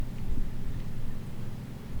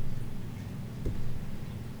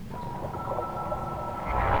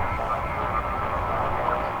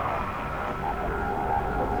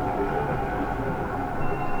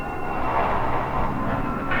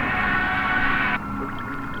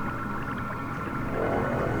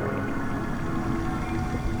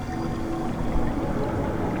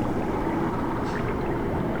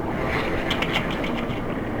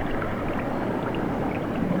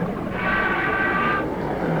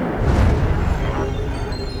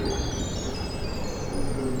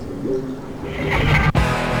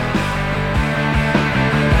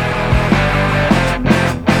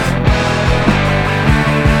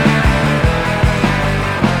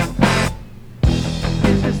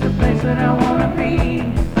place that I wanna be.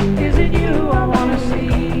 Is it you I wanna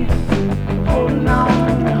see? Holding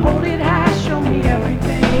on, hold it high, show me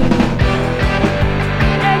everything.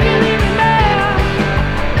 And you leave me now.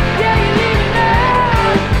 Yeah, you leave me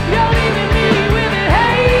now. You're leaving me with it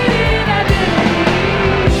hating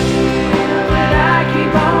identity. But I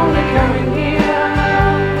keep on coming here.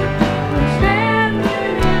 I'm standing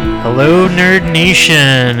in. Hello, Nerd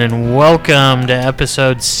Nation, and welcome to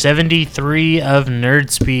episode 73 of Nerd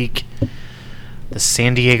Speak, the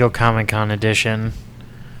San Diego Comic-Con edition.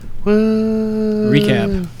 Woo!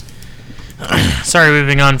 Recap. Sorry we've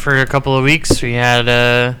been gone for a couple of weeks. We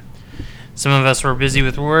had, some of us were busy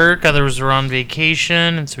with work, others were on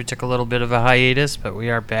vacation, and so we took a little bit of a hiatus, but we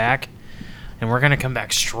are back, and we're going to come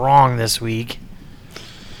back strong this week.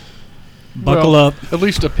 Buckle up. At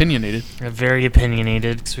least opinionated. Very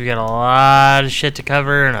opinionated, because we got a lot of shit to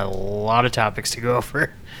cover and a lot of topics to go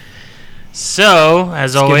over. So,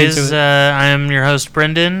 as always, I am your host,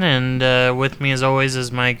 Brendan, and with me, as always, is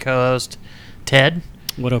my co-host, Ted.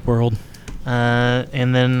 What up, world?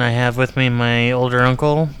 And then I have with me my older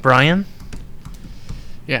uncle, Brian.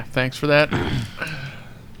 Yeah, thanks for that.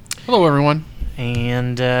 Hello, everyone.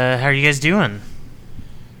 And how are you guys doing?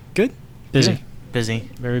 Good. Busy. Yeah. Busy.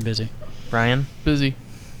 Very busy. Brian, Busy.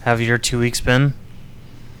 how have your 2 weeks been?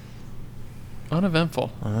 Uneventful.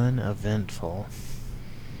 Uneventful.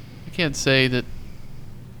 I can't say that.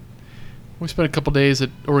 We spent a couple days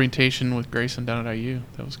at orientation with Grayson down at IU.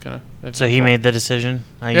 That was kind of. So he made the decision?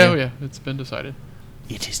 Yeah, yeah. It's been decided.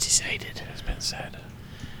 It is decided. It's been said.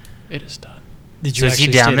 It is done. Did So is he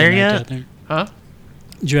down there yet? Huh?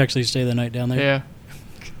 Did you actually stay the night down there? Yeah.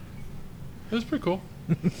 It was pretty cool.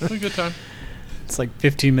 It was a good time. It's like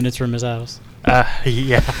 15 minutes from his house.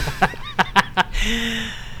 Yeah.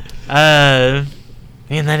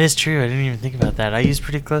 Man, that is true. I didn't even think about that. I used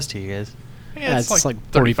pretty close to you guys. Yeah, it's like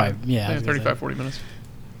 45. Yeah, I was gonna 35, say. 40 minutes.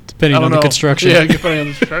 Depending I don't on the know. construction. Yeah, depending on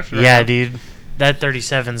the construction. right Yeah, now. dude. That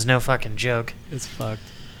 37's no fucking joke. It's fucked.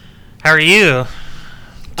 How are you,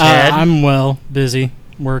 Ted? I'm well. Busy.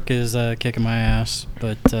 Work is kicking my ass.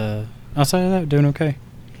 But outside of that, doing okay.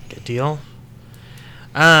 Good deal.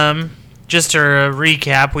 Just to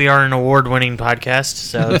recap, we are an award-winning podcast,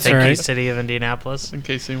 so That's thank you, right. City of Indianapolis. In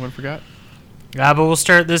case anyone forgot. But we'll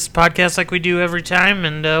start this podcast like we do every time,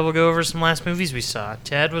 and we'll go over some last movies we saw.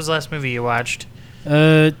 Ted, what was the last movie you watched?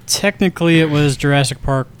 Technically, it was Jurassic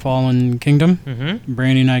Park Fallen Kingdom. Mm-hmm.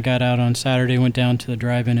 Brandy and I got out on Saturday, went down to the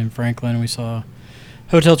drive-in in Franklin, and we saw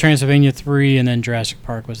Hotel Transylvania 3, and then Jurassic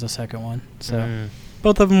Park was the second one. So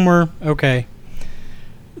both of them were okay.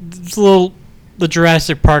 It's a little... The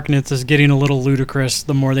Jurassic Parkness is getting a little ludicrous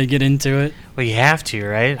the more they get into it. Well, you have to,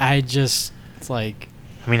 right? It's like...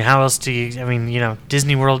 I mean, how else do you... I mean, you know,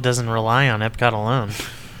 Disney World doesn't rely on Epcot alone.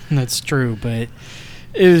 That's true, but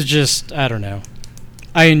it was just... I don't know.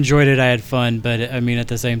 I enjoyed it. I had fun, but, I mean, at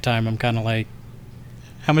the same time, I'm kind of like,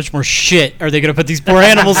 how much more shit are they going to put these poor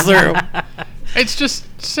animals through? It's just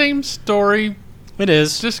same story. It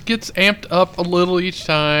is. Just gets amped up a little each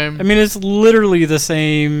time. I mean, it's literally the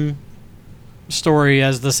same story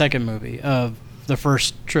as the second movie of the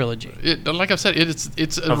first trilogy. Like I said,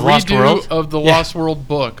 it's a Of Lost redo World? of the Yeah. Lost World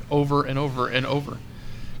book over and over and over.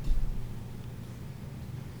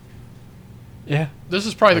 Yeah. This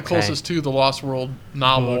is probably the Okay. closest to the Lost World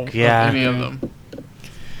novel Book, yeah. of any of them.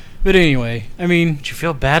 But anyway, I mean, But you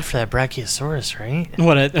feel bad for that Brachiosaurus, right?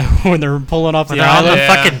 when they're pulling off When the they're on island. the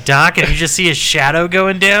Yeah. fucking dock and you just see a shadow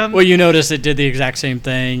going down? Well, you notice it did the exact same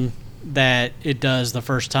thing that it does the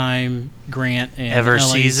first time Grant and Ever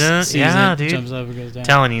Ellie sees it? Yeah, dude. jumps up and goes down.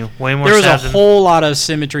 Telling you, way more There was a sad than- whole lot of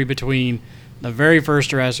symmetry between the very first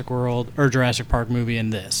Jurassic Park movie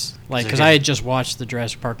and this. Like, because I had just watched the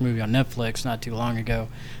Jurassic Park movie on Netflix not too long ago,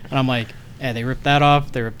 and I'm like, hey, they ripped that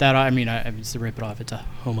off. They ripped that off. I mean, it's to rip it off. It's a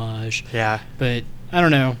homage. Yeah. But I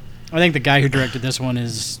don't know. I think the guy who directed this one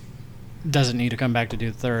doesn't need to come back to do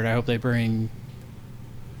the third. I hope they bring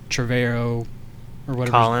Trevorrow or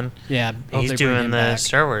whatever. Colin. Yeah, hope He's they bring doing him the back.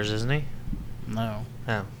 Star Wars, isn't he? No.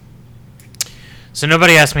 Oh. So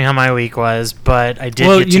nobody asked me how my week was, but I did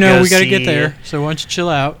Well, get to you know, go we got to see- get there. So why don't you chill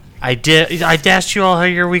out? I did. I asked you all how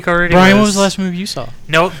your week already Brian, what was. was the last movie you saw?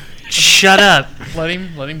 Nope. Shut up. Let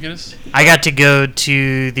him get us. I got to go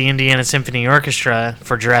to the Indiana Symphony Orchestra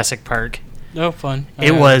for Jurassic Park. Oh, fun.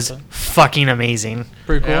 It was fucking amazing.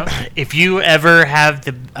 pretty cool. Yeah. If you ever have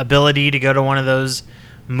the ability to go to one of those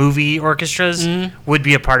movie orchestras, would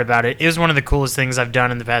be a part about it. It was one of the coolest things I've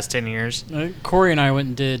done in the past 10 years. Corey and I went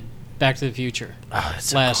and did Back to the Future Oh, that's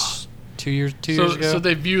so last 2 years ago. So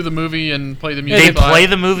they view the movie and play the They music. play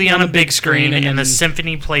the movie on a big screen, and then- the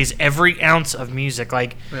symphony plays every ounce of music.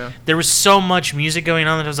 Like, Yeah. there was so much music going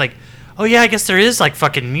on that I was like, oh yeah, I guess there is like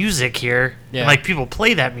fucking music here. Yeah. And, like, people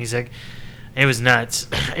play that music. It was nuts.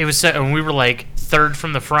 It was so, and we were like third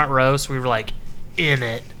from the front row, so we were like in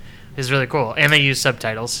it. It was really cool, and they used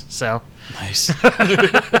subtitles. So Nice.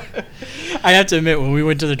 I have to admit, when we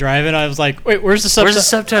went to the drive-in, I was like, "Wait, where's the subtitles?" Where's the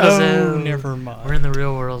subtitles? Oh, Oh, never mind. we're in the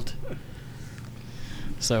real world.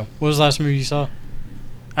 So, what was the last movie you saw?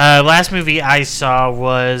 Last movie I saw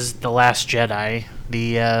was The Last Jedi.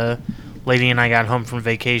 The lady and I got home from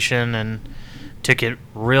vacation and took it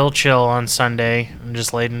real chill on Sunday and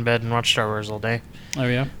just laid in bed and watched Star Wars all day. Oh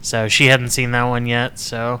yeah. So she hadn't seen that one yet,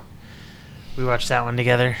 so we watched that one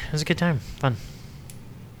together. It was a good time. Fun.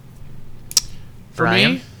 For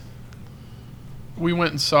Brian? me, we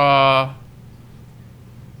went and saw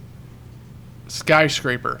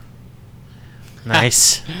Skyscraper.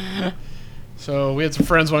 Nice. So we had some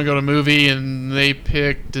friends want to go to a movie, and they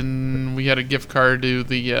picked, and we had a gift card to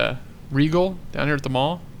the Regal down here at the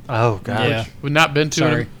mall. Oh gosh. Yeah. We've not been to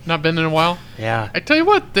Sorry. it, not been in a while. Yeah. I tell you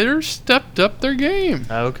what, they're stepped up their game.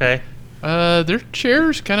 Okay. Their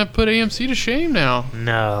chairs kind of put AMC to shame now.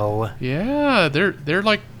 No. Yeah, they're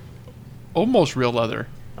like almost real leather.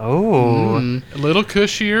 Oh. Mm. A little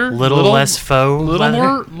cushier, Little less faux. little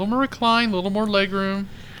leather. more recline, little more leg room.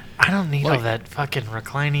 I don't need all like- that fucking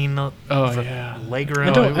reclining Oh, yeah. leg Oh, room.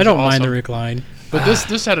 it was I don't mind the awesome. recline. But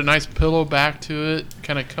this had a nice pillow back to it,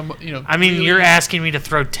 kind of come, you know. I mean, really- you're asking me to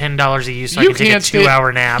throw $10 a you so I You can take a can't stay-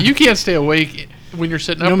 2-hour nap. You can't stay awake when you're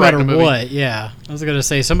sitting No upright matter in a movie. what, yeah. I was gonna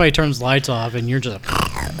say somebody turns lights off and you're just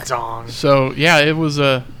Dong. So yeah, it was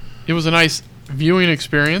a nice viewing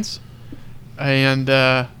experience, and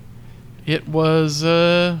it was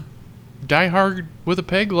Die Hard with a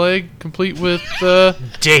peg leg, complete with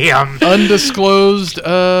Damn. undisclosed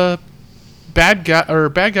bad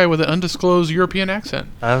guy with an undisclosed European accent.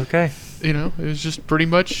 Okay. You know, it was just pretty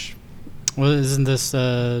much. well, isn't this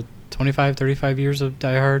 25, 35 years of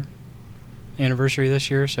Die Hard anniversary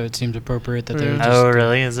this year? So it seems appropriate that they Yeah. would just Oh,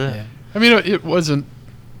 really? Is it? yeah. I mean, it wasn't.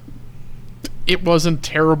 It wasn't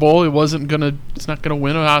terrible. It's not gonna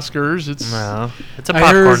win Oscars. It's. No. It's a I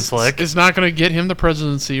popcorn heard flick. It's not going to get him the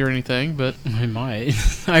presidency or anything, but It might.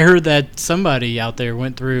 I heard that somebody out there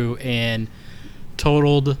went through and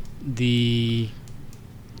totaled the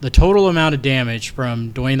total amount of damage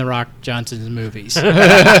from Dwayne the Rock Johnson's movies,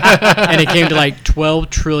 and it came to like $12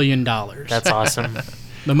 trillion. That's awesome.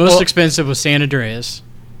 The most Well- expensive was San Andreas,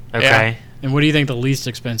 Okay. and what do you think the least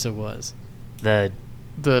expensive was? The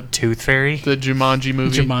the Tooth Fairy? the Jumanji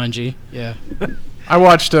movie. Jumanji. Yeah. I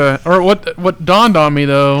watched or what dawned on me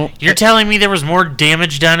though. You're telling me there was more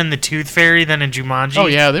damage done in the Tooth Fairy than in Jumanji? Oh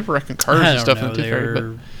yeah, they were wrecking cars I and don't stuff know. in the Tooth They Fairy,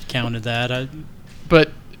 were counted that.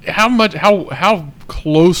 but how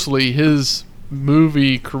closely his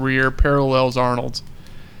movie career parallels Arnold's.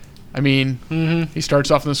 I mean, Mm-hmm. he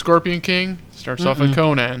starts off in the Scorpion King, starts off in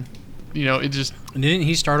Conan. You know, it just Didn't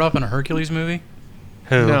he start off in a Hercules movie?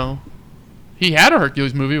 Who? no. He had a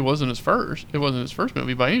Hercules movie. It wasn't his first. It wasn't his first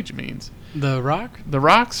movie by any means. The Rock? The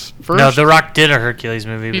Rock's first. No, The Rock did a Hercules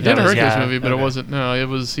movie. he but did that a was- Hercules yeah. movie, but okay. it wasn't. No, it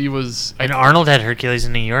was. He was. And Arnold had Hercules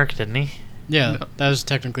in New York, didn't he? Yeah, No. that was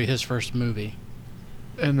technically his first movie.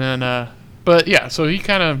 And then, but yeah, so he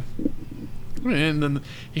kind of, and then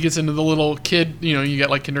he gets into the little kid. You know, you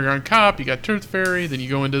got like Kindergarten Cop, you got Tooth Fairy, then you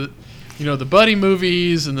go into, you know, the buddy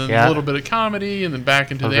movies, and then Yeah. a little bit of comedy, and then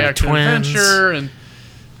back into Over the the action twins. adventure, and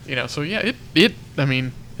you know, so yeah, it. I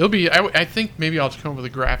mean, it'll be. I think maybe I'll just come up with a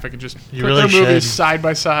graphic and just You put really their movies should. side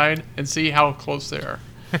by side and see how close they are.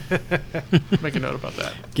 Make a note about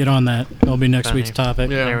that. Get on that. That'll be next Funny. week's topic.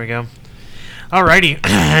 Yeah. There we go. Alrighty.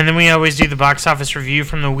 And then we always do the box office review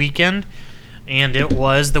from the weekend. And it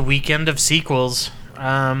was the weekend of sequels.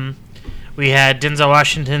 We had Denzel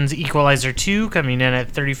Washington's Equalizer 2 coming in at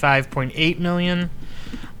 $35.8 million.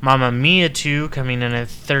 Mamma Mia 2 coming in at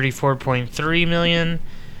 $34.3 million.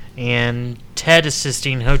 And Ted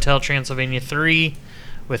assisting Hotel Transylvania 3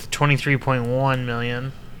 with $23.1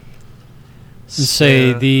 million. Let's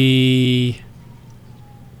say So- the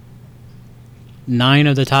 9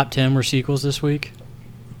 of the top 10 were sequels this week.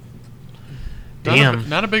 Damn.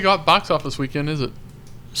 Not a big box office weekend, is it?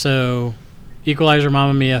 So, Equalizer,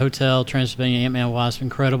 Mamma Mia, Hotel, Transylvania, Ant-Man, Wasp,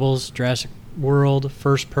 Incredibles, Jurassic World,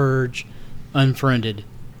 First Purge, Unfriended.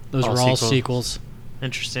 Those All were all sequels. sequels.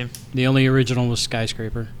 Interesting. The only original was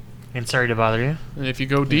Skyscraper. And sorry to bother you. And if you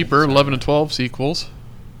go deeper, 11 and 12 sequels.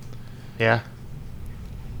 Yeah.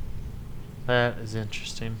 That is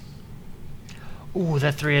interesting. Ooh,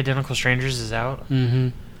 that Three Identical Strangers is out. Mm-hmm.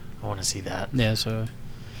 I want to see that. Yeah, so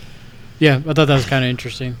Yeah, I thought that was kind of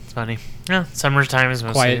interesting. It's funny. Yeah, summertime is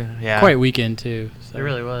mostly Quiet weekend too. So. It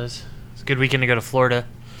really was. It's a good weekend to go to Florida.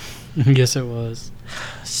 Yes, it was.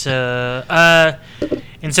 So,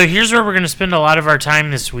 and so here's where we're going to spend a lot of our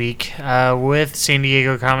time this week. With San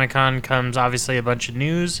Diego Comic-Con comes obviously a bunch of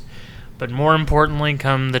news, but more importantly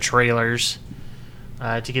come the trailers.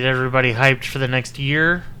 To get everybody hyped for the next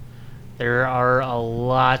year, there are a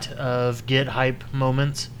lot of get hype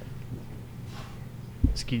moments.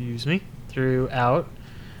 Excuse me. Throughout.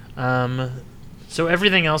 So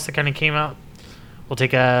everything else that kind of came out will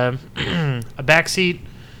take a backseat.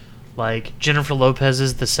 Like Jennifer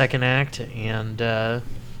Lopez's The Second Act and the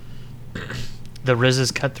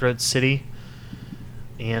RZA's Cutthroat City.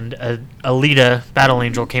 And Alita, Battle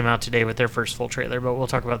Angel, came out today with their first full trailer, but we'll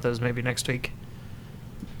talk about those maybe next week.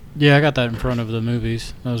 Yeah, I got that in front of the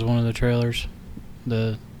movies. That was one of the trailers.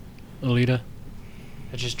 The Alita.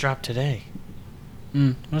 It just dropped today.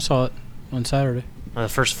 I saw it on Saturday. The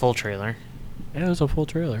first full trailer. Yeah, it was a full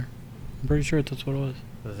trailer. I'm pretty sure that's what it was.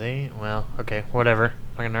 Well, okay, whatever.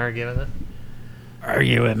 I'm going to argue with it.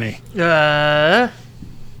 Argue with me. Yeah.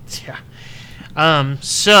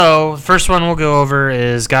 So, first one we'll go over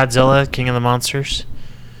is Godzilla, King of the Monsters.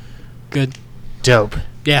 Good. Dope.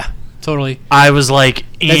 Yeah, totally. I was like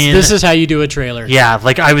This is how you do a trailer. Yeah,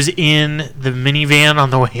 like I was in the minivan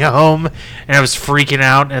on the way home, and I was freaking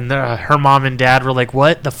out, and her mom and dad were like,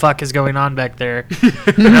 "What the fuck is going on back there?"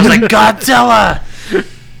 And I was like, "Godzilla!"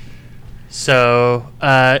 So,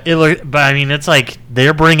 but I mean, it's like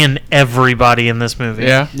they're bringing everybody in this movie.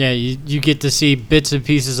 Yeah. Yeah, you get to see bits and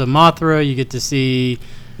pieces of Mothra. You get to see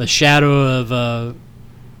the shadow of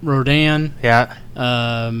Rodan. Yeah.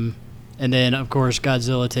 And then, of course,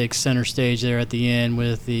 Godzilla takes center stage there at the end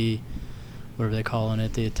with the, what are they calling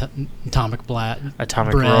it? The atomic breath,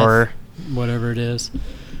 roar. Whatever it is.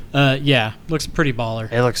 Yeah, looks pretty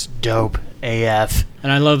baller. It looks dope AF.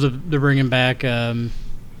 And I love they're bringing back, Ken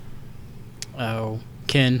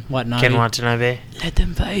Watanabe. Ken Watanabe. Let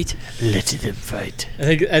them fight. Let them fight.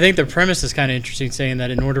 I think the premise is kind of interesting, saying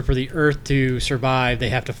that in order for the Earth to survive, they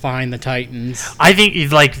have to find the Titans. I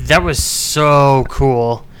think like that was so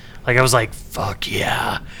cool. Like I was like, "Fuck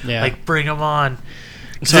yeah!" Yeah. Like bring them on.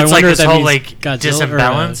 So it's I like wonder this if that whole means like Godzilla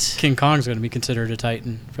disimbalance. Or, King Kong's going to be considered a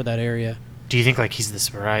Titan for that area. Do you think like he's the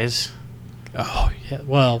surprise? Oh yeah.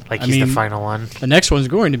 Well, Like I he's mean, the final one. The next one's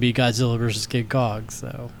going to be Godzilla versus King Kong,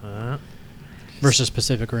 so versus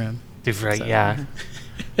Pacific Rim. Right, So. yeah.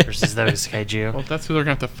 Versus those kaiju. Well, that's who they're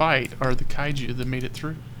going to have to fight, are the kaiju that made it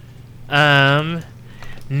through.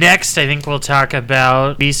 Next, I think we'll talk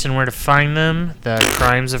about Beast and Where to Find Them, The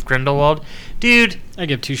Crimes of Grindelwald. Dude, I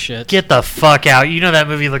give two shits. get the fuck out. You know that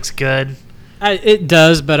movie looks good. It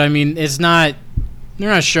does, but I mean, it's not. They're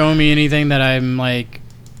not showing me anything that I'm like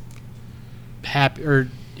happy or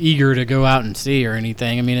eager to go out and see or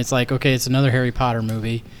anything. I mean, it's like, okay, it's another Harry Potter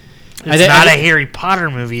movie. It's not a Harry Potter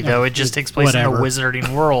movie, though. It just takes place whatever. in the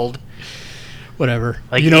wizarding world. Whatever.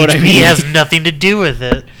 Like, you know what I mean? has nothing to do with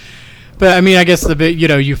it. But I mean, I guess the bit,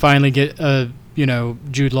 you finally get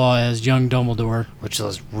Jude Law as young Dumbledore, Which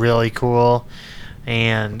was really cool.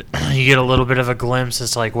 And you get a little bit of a glimpse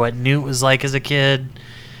as to like what Newt was like as a kid.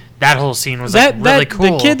 That whole scene was really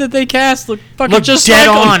cool. The kid that they cast looked just dead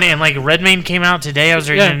like on. And like Redmayne came out today. I was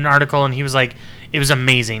reading an article and he was like, it was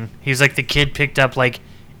amazing. He was like, the kid picked up like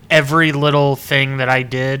every little thing that I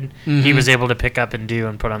did. Mm-hmm. He was able to pick up and do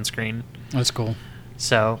and put on screen. That's cool.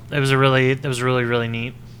 So it was really really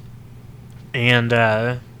neat. And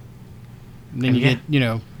then you get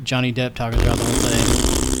Johnny Depp talking about the whole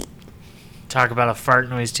thing. Talk about a fart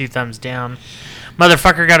noise, 2 thumbs down.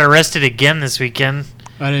 Motherfucker got arrested again this weekend.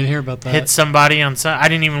 I didn't hear about that. Hit somebody on I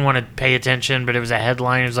didn't even want to pay attention, but it was a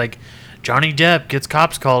headline. It was like, Johnny Depp gets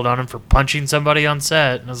cops called on him for punching somebody on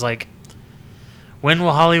set. And I was like, when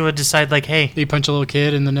will Hollywood decide, like, hey... Did he punch a little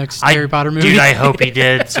kid in the next Harry Potter movie? Dude, I hope he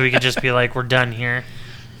did, so we could just be like, we're done here.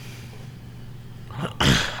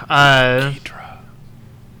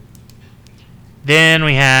 Then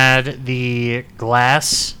we had the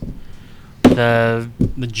Glass... The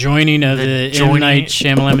joining of the M. Night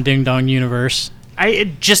Shyamalan Ding Dong universe.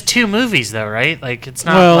 Just 2 movies, though, right? Like, it's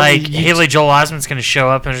not like Haley Joel Osment's going to show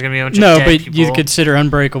up and there's going to be a bunch of dead people. No, but you consider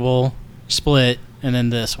Unbreakable, Split, and then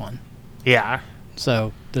this one. Yeah.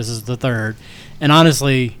 So, this is the third. And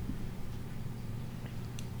honestly,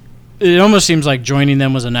 it almost seems like joining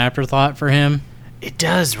them was an afterthought for him. It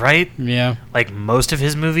does, right? Yeah. Like, most of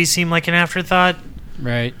his movies seem like an afterthought.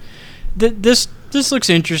 Right. This looks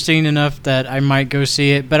interesting enough that I might go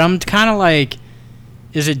see it, but I'm kind of like,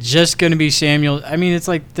 is it just going to be Samuel? I mean, it's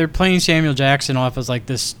like they're playing Samuel Jackson off as like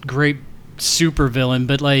this great super villain,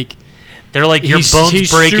 but like They're like, your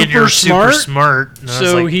bones break and you're super smart. And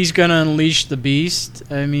so he's going to unleash the beast.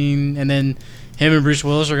 I mean, and then him and Bruce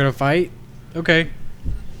Willis are going to fight. Okay.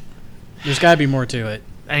 There's got to be more to it.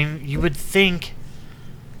 I mean, you would think.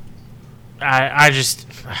 I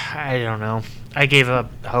don't know. I gave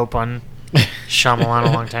up hope on Shyamalan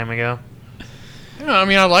a long time ago. Yeah, I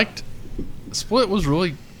mean, I liked Split was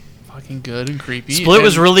really fucking good and creepy. Split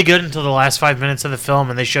was really good until the last 5 minutes of the film,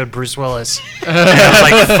 and they showed Bruce Willis. And I was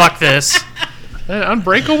like, fuck this. And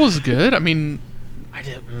Unbreakable was good. I mean,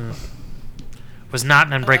 was not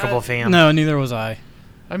an Unbreakable fan. No, neither was I.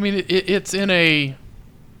 I mean, it's in a,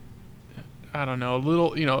 I don't know, a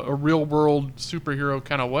little, a real world superhero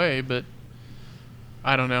kind of way, but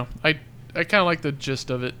I don't know. I kind of like the gist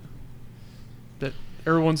of it. That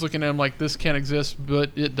everyone's looking at him like this can't exist,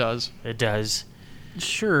 but it does. It does.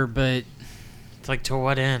 Sure, but it's like, to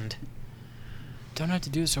what end? Don't have to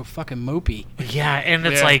do it so fucking mopey. Yeah, and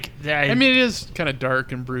it's like... I mean, it is kind of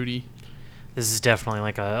dark and broody. This is definitely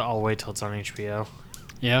like I'll wait till it's on HBO.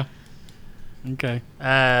 Yeah. Okay.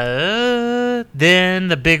 Then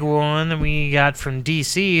the big one that we got from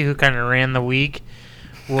DC, who kind of ran the week,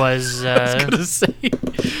 was... I was going to say...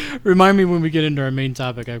 Remind me when we get into our main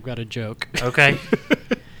topic. I've got a joke. Okay.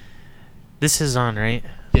 This is on, right?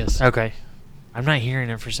 Yes. Okay. I'm not hearing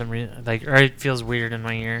it for some reason. Or it feels weird in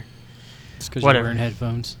my ear. It's because you're wearing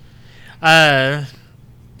headphones.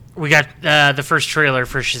 We got the first trailer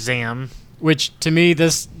for Shazam. Which, to me,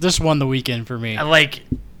 this won the weekend for me.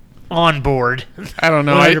 On board. I don't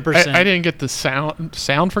know. 100%. I didn't get the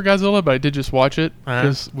sound for Godzilla, but I did just watch it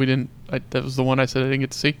because we didn't. That was the one I said I didn't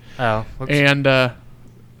get to see. Oh, whoops. And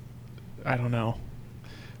I don't know,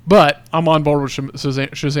 but I'm on board with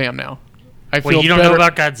Shazam now. Wait, you don't know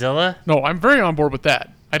about Godzilla? No, I'm very on board with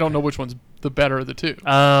that. I don't know which one's the better of the two.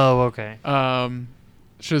 Oh, okay.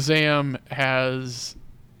 Shazam has.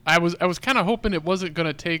 I was kind of hoping it wasn't going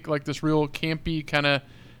to take like this real campy kind of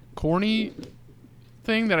corny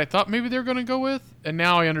thing that I thought maybe they're going to go with, and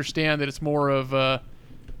now I understand that it's more of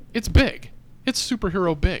it's big. It's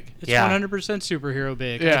superhero big. It's 100% superhero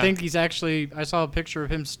big. Yeah. I think he's actually... I saw a picture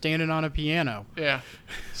of him standing on a piano. Yeah.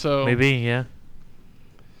 So maybe, yeah.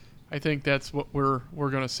 I think that's what we're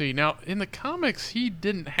going to see. Now, in the comics, he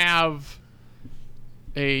didn't have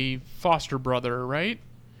a foster brother, right?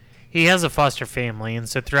 He has a foster family, and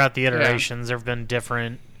so throughout the iterations, there have been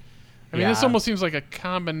different... I mean, this almost seems like a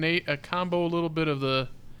combo a little bit of the...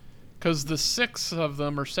 Because the 6 of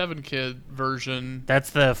them are 7-kid version. That's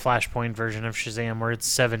the Flashpoint version of Shazam, where it's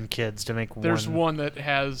 7 kids to make one. There's one that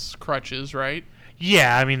has crutches, right?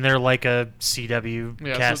 Yeah, I mean, they're like a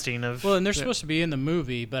CW casting of... Well, and they're supposed to be in the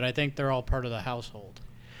movie, but I think they're all part of the household.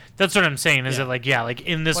 That's what I'm saying, is it like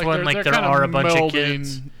in this one, they're there are a bunch of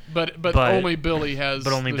kids. But only Billy has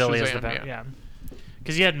But only Billy has the Shazam, yeah.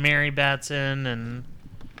 Because you had Mary Batson and...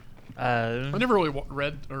 I never really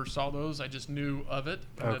read or saw those. I just knew of it.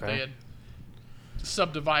 That they had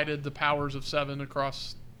subdivided the powers of 7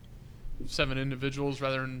 across 7 individuals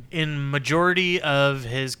rather than... In majority of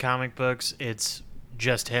his comic books, it's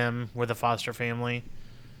just him with a foster family.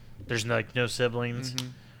 There's no siblings. Mm-hmm.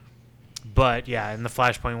 But, yeah, in the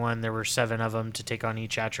Flashpoint one, there were 7 of them to take on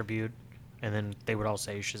each attribute. And then they would all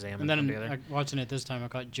say Shazam. And then watching it this time, I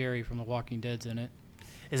caught Jerry from The Walking Dead's in it.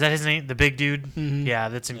 Is that his name? The big dude? Mm-hmm. Yeah,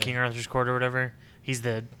 that's in King Arthur's Court or whatever. He's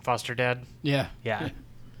the foster dad. Yeah. Yeah.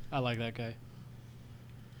 I like that guy.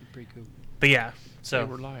 He's pretty cool. But yeah, so...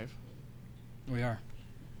 we're live. We are.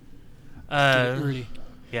 Really?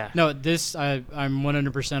 Yeah. No, this, I'm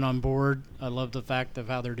 100% on board. I love the fact of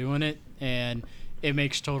how they're doing it, and it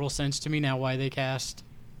makes total sense to me now why they cast...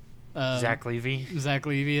 Zach Levy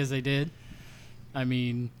as they did. I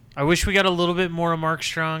mean... I wish we got a little bit more of Mark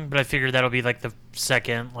Strong, but I figured that'll be like the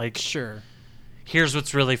second, sure. Here's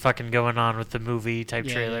what's really fucking going on with the movie type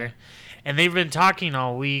trailer. Yeah. And they've been talking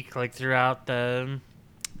all week, throughout the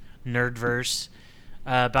Nerdverse,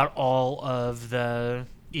 about all of the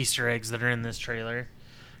Easter eggs that are in this trailer.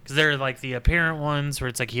 Because they're the apparent ones where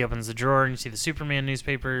it's he opens the drawer and you see the Superman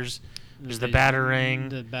newspapers. There's the Batarang.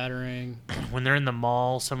 The Batarang. When they're in the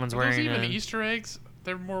mall, someone's wearing those even Easter eggs?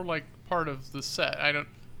 They're more part of the set. I don't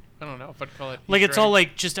know if I'd call it Easter it's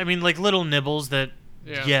eggs. All little nibbles that,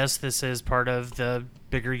 yes, this is part of the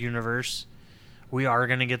bigger universe. We are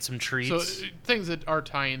going to get some treats. So things that are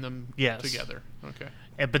tying them together. Okay.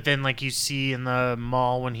 But then you see in the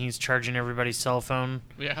mall when he's charging everybody's cell phone,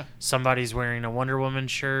 somebody's wearing a Wonder Woman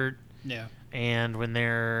shirt. Yeah. And when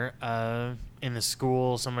they're in the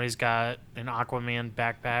school, somebody's got an Aquaman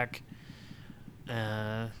backpack.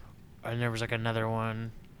 And there was another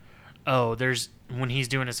one. Oh, there's when he's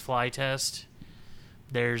doing his fly test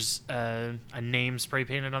there's a name spray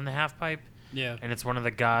painted on the half pipe, Yeah. and it's one of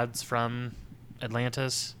the gods from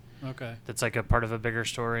Atlantis. Okay. That's like a part of a bigger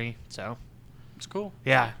story. So It's cool.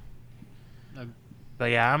 yeah, Um,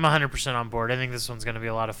 but yeah, I'm 100% on board. I think this one's gonna be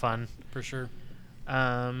a lot of fun. for sure.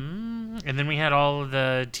 And then we had all of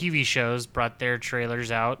the TV shows brought their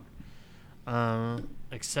trailers out,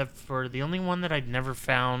 except for the only one that I'd never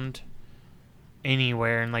found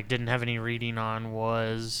anywhere and like didn't have any reading on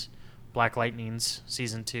was Black Lightning's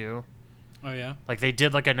season 2. Oh yeah. Like they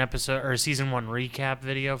did like an episode or a season 1 recap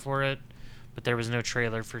video for it, but there was no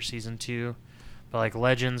trailer for season 2. But like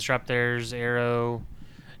Legends dropped theirs, Arrow,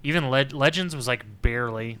 even Legends was like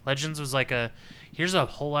barely. Legends was like here's a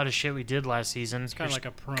whole lot of shit we did last season. It's kind of Here's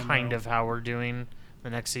like a promo. kind of how we're doing the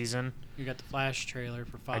next season. You got the Flash trailer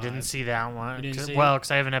for 5. I didn't see that one. You didn't see Well, it?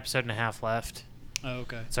 because I have an episode and a half left, Oh,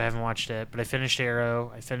 okay. so I haven't watched it. But I finished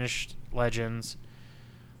Arrow. I finished Legends.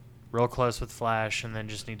 Real close with Flash, and then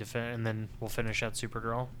just need to and then we'll finish out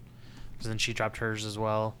Supergirl, because then she dropped hers as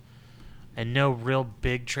well. And no real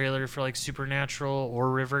big trailer for like Supernatural or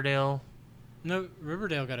Riverdale. No,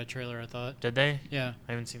 Riverdale got a trailer, I thought. Did they? Yeah.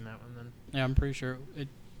 I haven't seen that one then. Yeah, I'm pretty sure it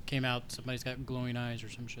came out. Somebody's got glowing eyes or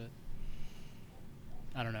some shit.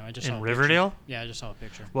 I don't know. I just saw In a Riverdale? Picture. Yeah, I just saw a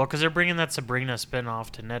picture. Well, because they're bringing that Sabrina spinoff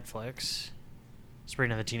to Netflix.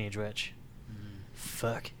 Sabrina the Teenage Witch.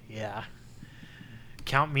 Fuck yeah.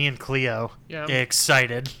 Count me and Cleo. Yeah, I'm-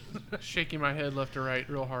 Excited. Shaking my head left to right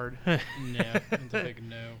real hard. No, it's a big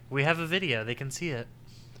no. We have a video. They can see it.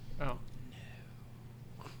 Oh.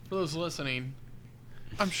 For those listening,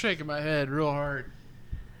 I'm shaking my head real hard.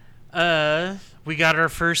 We got our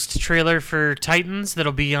first trailer for Titans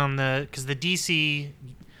that'll be on because the DC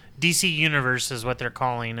Universe is what they're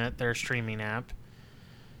calling it, their streaming app.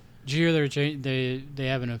 Did you hear they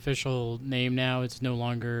have an official name now? It's no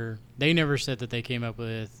longer. They never said that they came up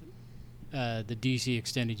with the DC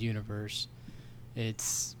Extended Universe.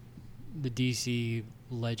 It's the DC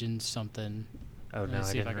Legends something. Oh no, Let's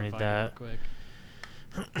I see if didn't can read find that. it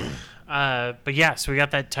real quick. But yeah, so we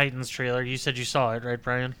got that Titans trailer. You said you saw it, right,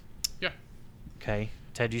 Brian? Yeah. Okay,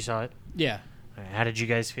 Ted, you saw it. Yeah. All right, how did you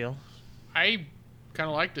guys feel? I kind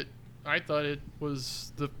of liked it. I thought it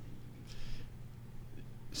was the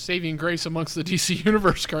saving grace amongst the DC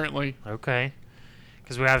universe currently. Okay,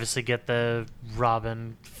 because we obviously get the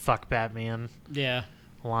Robin fuck Batman Yeah.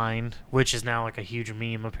 line, which is now like a huge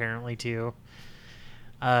meme apparently too.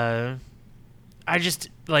 I just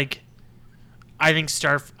like. I think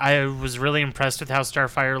I was really impressed with how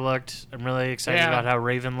Starfire looked. I'm really excited Yeah. about how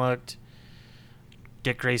Raven looked.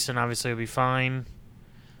 Dick Grayson obviously will be fine.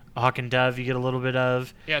 Hawk and Dove you get a little bit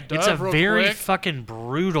of. Yeah, Dove It's a real very quick. fucking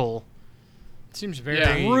brutal It seems very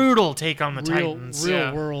Yeah. brutal take on the real, Titans. real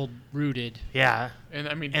Yeah. world rooted. Yeah. And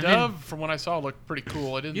I mean, And Dove, then- from what I saw, looked pretty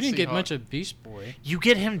cool. I didn't. You didn't see get Hawk. much of Beast Boy. You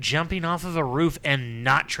get him jumping off of a roof and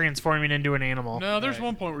not transforming into an animal. No, there's Right.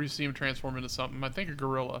 one point where you see him transform into something. I think a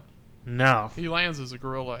gorilla. No. He lands as a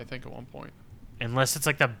gorilla, I think, at one point. Unless it's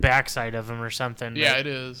like the backside of him or something. Yeah, but it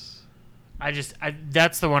is.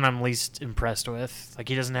 that's the one I'm least impressed with. Like,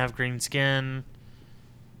 he doesn't have green skin.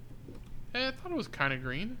 I thought it was kind of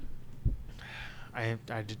green. I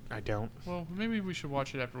don't. Well, maybe we should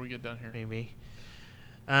watch it after we get done here. Maybe.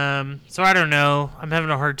 So I don't know. I'm having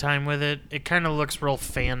a hard time with it. It kind of looks real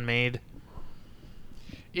fan made.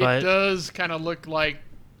 It But- does kind of look like.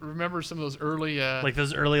 Remember some of those early. Like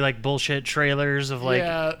those early like bullshit trailers of like,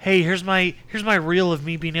 Yeah. hey, here's my reel of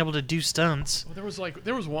me being able to do stunts. Well,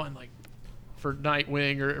 there was one like for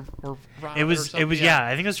Nightwing or Robin It or was something. yeah.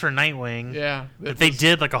 I think it was for Nightwing. Yeah. But they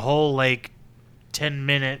did like a whole like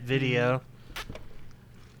 10-minute video.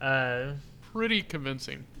 Pretty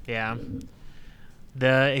convincing. Yeah.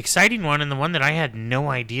 The exciting one and the one that I had no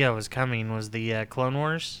idea was coming was the Clone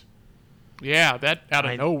Wars. Yeah, that out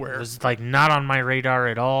of nowhere. It was like not on my radar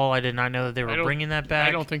at all. I did not know that they I were don't- bringing that back.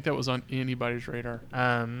 I don't think that was on anybody's radar.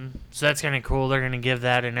 So that's kind of cool. They're going to give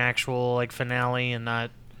that an actual like finale and not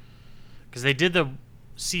because they did the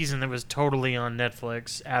season that was totally on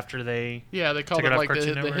Netflix after they, Yeah, they called Took it it off like Cartoon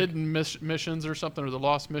the Network? hidden missions or something, or the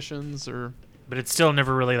lost missions, or but it still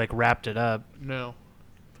never really like wrapped it up. no.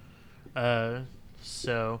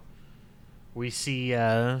 So we see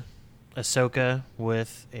Ahsoka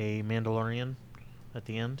with a Mandalorian at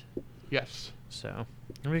the end. Yes. So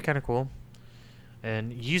it'll be kind of cool.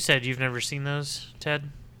 And you said you've never seen those,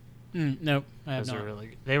 Ted? Nope, I have Those not. are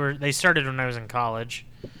really good. They started when I was in college.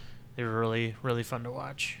 They were really really fun to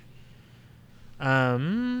watch.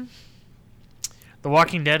 The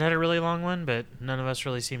Walking Dead had a really long one, but none of us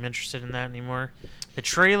really seem interested in that anymore. The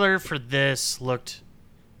trailer for this looked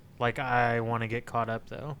like I want to get caught up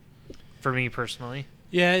though. For me personally.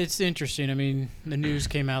 Yeah, it's interesting. I mean, the news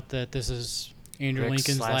came out that this is Andrew Rick's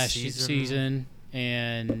Lincoln's last last season. season,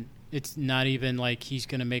 and it's not even like he's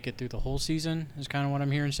going to make it through the whole season, is kind of what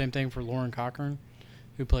I'm hearing. Same thing for Lauren Cochran,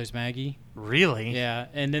 who plays Maggie. Really? Yeah,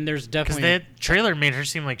 and then there's Because definitely... that trailer made her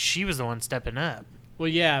seem like she was the one stepping up. Well,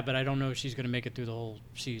 yeah, but I don't know if she's going to make it through the whole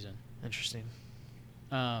season. Interesting.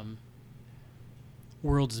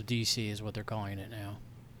 Worlds of DC is what they're calling it now.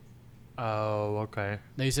 Oh, okay.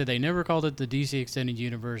 They said they never called it the DC Extended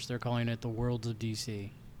Universe. They're calling it the Worlds of DC.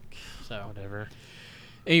 So Whatever.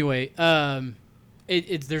 anyway,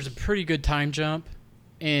 there's a pretty good time jump,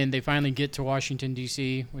 and they finally get to Washington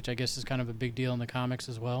D.C., which I guess is kind of a big deal in the comics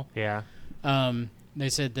as well. Yeah. They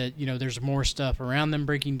said that there's more stuff around them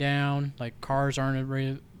breaking down, like cars aren't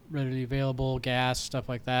readily available, gas, stuff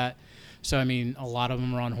like that. So I mean, a lot of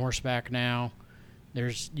them are on horseback now.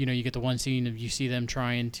 There's you get the one scene of you see them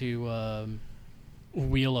trying to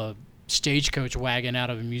wheel a stagecoach wagon out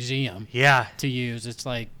of a museum Yeah. to use. It's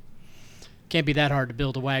like, can't be that hard to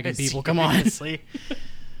build a wagon, people. Come on. Seriously.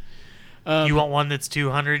 You want one that's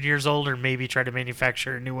 200 years old, or maybe try to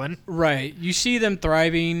manufacture a new one? Right. You see them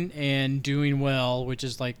thriving and doing well, which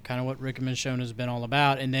is like kind of what Rick and Michonne has been all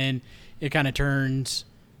about. And then it kind of turns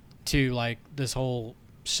to like this whole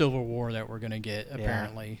Civil War that we're going to get,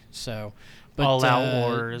 apparently. So, but All Out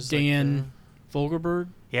War is Dan Fogelberg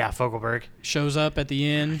Yeah, Fogelberg. shows up at the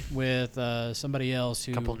end with somebody else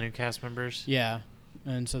who... A couple new cast members. Yeah.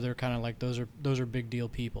 And so they're kind of like, those are big deal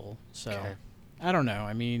people. So, Okay. I don't know.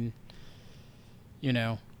 I mean... it's a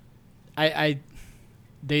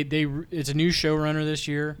new showrunner this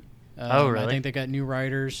year. Oh, really? I think they got new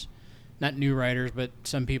writers, not new writers, but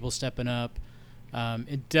some people stepping up.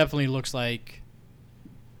 It definitely looks like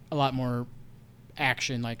a lot more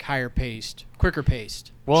action, like higher paced, quicker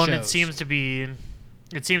paced. Well, and it shows. seems to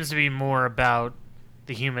be more about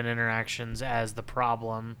the human interactions as the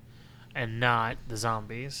problem, and not the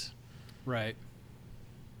zombies. Right.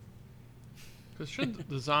 Because shouldn't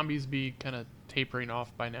the zombies be kind of tapering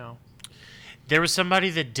off by now? There was somebody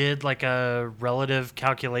that did like a relative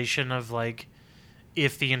calculation of like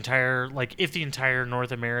if the entire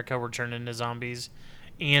North America were turned into zombies,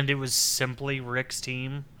 and it was simply Rick's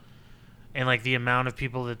team, and like the amount of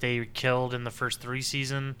people that they killed in the first 3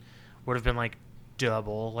 seasons would have been like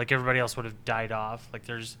double. Like everybody else would have died off. Like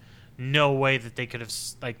there's no way that they could have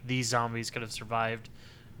like these zombies could have survived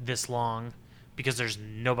this long because there's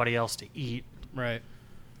nobody else to eat. Right.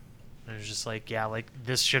 And it was just like, yeah, like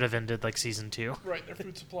this should have ended like season 2. Right, their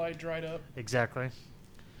food supply dried up. Exactly.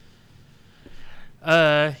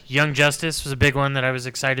 Young Justice was a big one that I was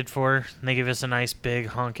excited for. And they gave us a nice big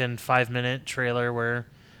honkin' 5-minute trailer where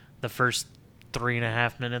the first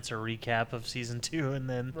 3.5 minutes are recap of season 2, and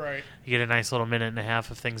then Right. you get a nice little minute and a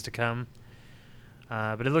half of things to come.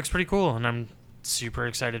 But it looks pretty cool, and I'm super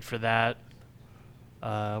excited for that.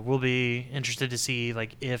 We'll be interested to see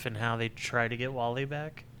like if and how they try to get Wally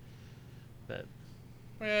back. But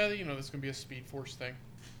Well, this is going to be a Speed Force thing.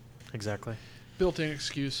 exactly. Built-in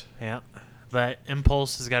excuse. Yeah. But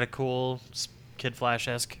Impulse has got a cool Kid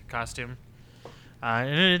Flash-esque costume.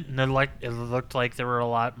 And it looked like there were a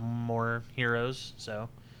lot more heroes, so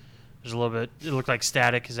there's a little bit. It looked like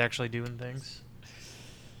Static is actually doing things.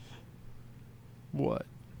 What?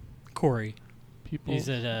 Corey. People. He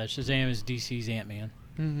said Shazam is DC's Ant-Man.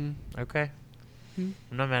 Mm-hmm. Okay. I'm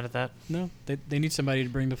not mad at that. No, they need somebody to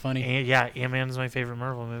bring the funny. And, yeah, Ant-Man is my favorite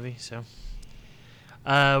Marvel movie, so.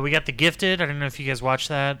 We got The Gifted. I don't know if you guys watched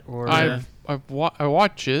that or. I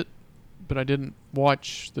watch it, but I didn't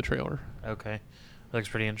watch the trailer. Okay. Looks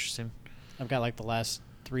pretty interesting. I've got like the last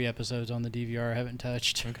 3 episodes on the DVR I haven't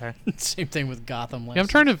touched. Okay. Same thing with Gotham. Yeah, I'm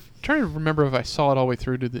trying to remember if I saw it all the way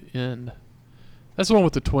through to the end. That's the one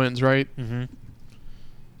with the twins, right? Mm-hmm.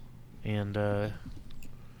 And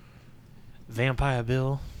Vampire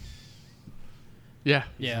Bill. Yeah.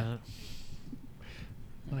 Yeah.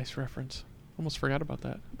 Nice reference. Almost forgot about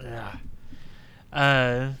that. Yeah.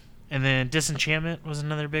 And then Disenchantment was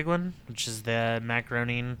another big one, which is the Matt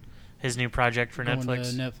Groening, his new project for Going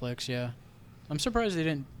Netflix. to Netflix, yeah. I'm surprised they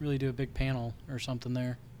didn't really do a big panel or something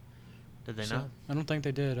there. Did they So, not? I don't think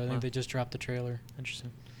they did. I think Huh. they just dropped the trailer.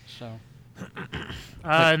 Interesting. So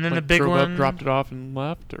And then the big drove up, one, dropped it off, and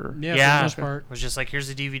left, or yeah, yeah, for the most part. was just like, here's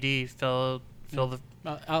the DVD. Fill the.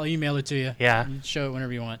 I'll email it to you. Yeah. You can show it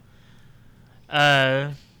whenever you want.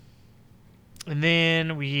 And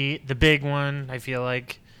then the big one. I feel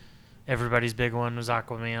like everybody's big one was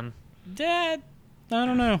Aquaman. Dad, I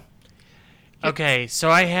don't know. Okay, so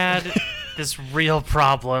I had this real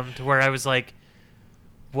problem to where I was like,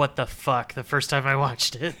 what the fuck, the first time I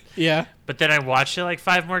watched it. Yeah. But then I watched it like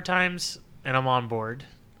 5 more times, and I'm on board.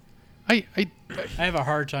 I I have a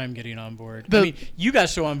hard time getting on board. The- I mean, you got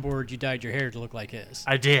so on board you dyed your hair to look like his.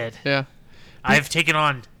 I did. Yeah. I've taken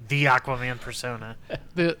on the Aquaman persona.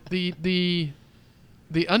 The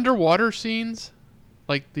underwater scenes,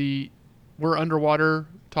 like we're underwater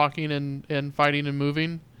talking and fighting and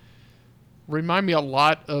moving, remind me a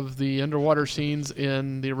lot of the underwater scenes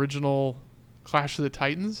in the original Clash of the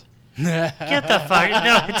Titans. Get the fuck.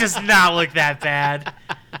 No, it does not look that bad.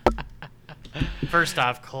 First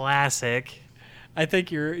off, classic. I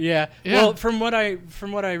think you're Yeah. Well, from what I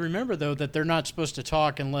remember though, that they're not supposed to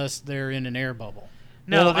talk unless they're in an air bubble.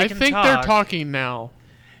 No, Well, they I can think talk. they're talking now.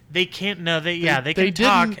 They can't. No, they They can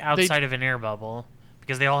talk didn't- outside of an air bubble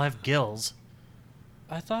because they all have gills.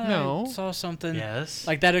 I thought No. I saw something Yes.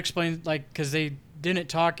 like that explains because they didn't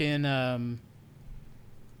talk in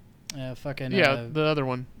fucking The other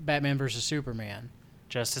one. Batman versus Superman.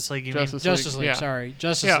 Justice League. You Justice Justice League, yeah. sorry,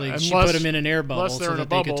 Justice Yeah, League. She unless- put him in an air bubble Unless they're so in a that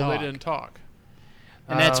they bubble, could talk, they didn't talk.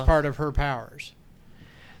 and that's Uh, part of her powers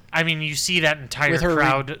I mean, you see that entire with her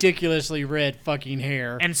crowd. ridiculously red fucking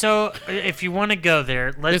hair. And so, if you want to go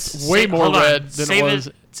there, let's. It's way more hold on, red than it save was.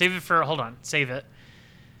 Save it for. Hold on. Save it.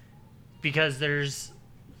 Because there's.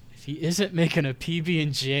 If he isn't making a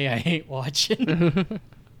PB&J, I ain't watching.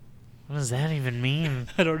 What does that even mean?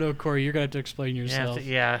 I don't know, Corey. You're gonna have to explain yourself.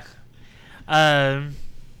 Yeah.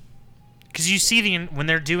 Because you see when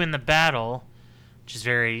they're doing the battle, which is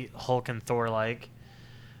very Hulk and Thor like.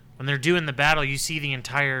 When they're doing the battle, you see the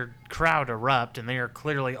entire crowd erupt, and they are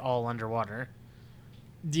clearly all underwater.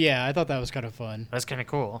 Yeah, I thought that was kind of fun. That's kind of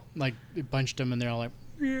cool. Like, it punched them, and they're all like,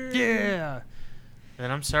 Yeah.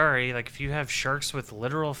 And I'm sorry, like, if you have sharks with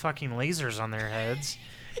literal fucking lasers on their heads,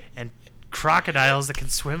 and crocodiles that can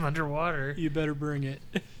swim underwater. "You better bring it."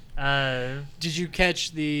 Uh, Did you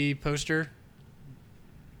catch the poster?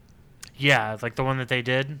 yeah, like the one that they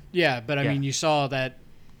did. Yeah, but I Yeah. mean, you saw that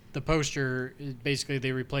the poster, basically,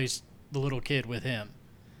 they replaced the little kid with him.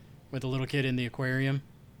 With the little kid in the aquarium.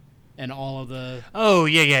 And all of the... Oh,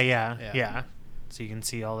 yeah. Yeah. So you can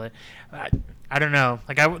see all that. I don't know.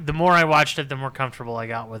 Like, the more I watched it, the more comfortable I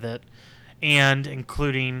got with it. And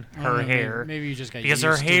including I don't her know, hair. Maybe you just got Because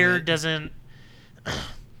used her to hair it. doesn't...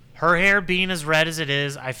 Her hair being as red as it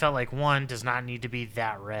is, I felt like, one, does not need to be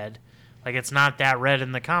that red. Like, it's not that red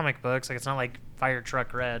in the comic books. Like, it's not like fire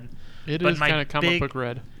truck red. It But is my kind of comic big- book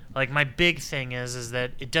red. Like, my big thing is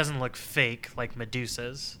that it doesn't look fake like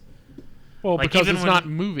Medusa's. Well, like, because even it's when- not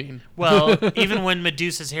moving. Well, even when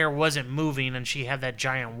Medusa's hair wasn't moving and she had that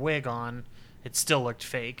giant wig on, it still looked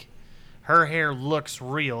fake. Her hair looks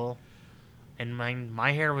real, and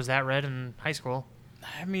my hair was that red in high school.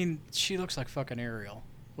 I mean, she looks like fucking Ariel.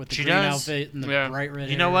 With the She green does. outfit and the Yeah. bright red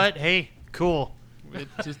You know hair. what? Hey, cool.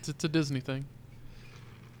 It's a Disney thing.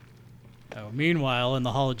 Oh, meanwhile, in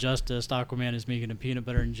the Hall of Justice, Aquaman is making a peanut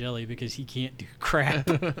butter and jelly because he can't do crap.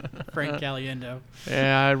 Frank Caliendo.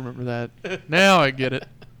 Yeah, I remember that. Now I get it.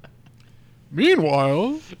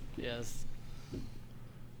 Meanwhile, Yes.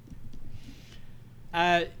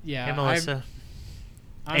 Yeah. Hey, Melissa.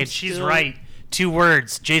 I'm Hey, she's still- right. 2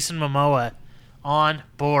 words. Jason Momoa. On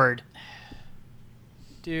board.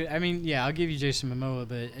 Dude, I mean, yeah, I'll give you Jason Momoa,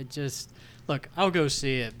 but it just... Look, I'll go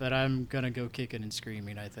see it, but I'm going to go kicking and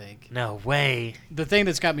screaming, I think. No way. The thing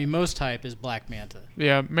that's got me most hype is Black Manta.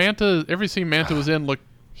 yeah, Manta. Every scene Manta was in looked.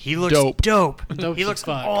 He looks Dope. dope. Dope He as looks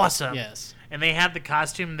fuck. awesome. Yes. And they had the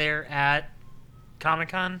costume there at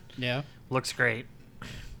Comic-Con. Yeah. Looks great.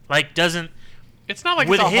 Like, doesn't... It's not like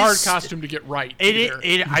With it's a his hard st- costume to get right. It,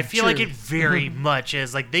 either. I feel like True. it very much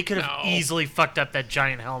is. Like, they could have No. easily fucked up that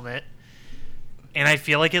giant helmet. And I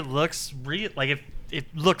feel like it looks real. Like, it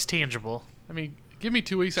looks tangible. I mean, give me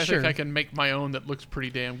 2 weeks. I Sure. think I can make my own that looks pretty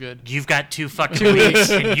damn good. You've got 2 fucking weeks,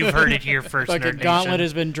 and you've heard it here first, Fucking Nerd gauntlet Nation.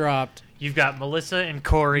 has been dropped. You've got Melissa and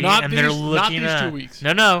Corey, Not and they're these- not looking these at... 2 weeks.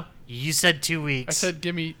 No. You said 2 weeks. I said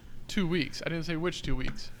give me 2 weeks. I didn't say which 2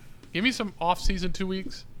 weeks. Give me some off-season 2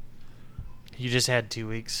 weeks. You just had 2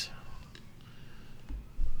 weeks.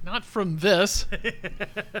 Not from this.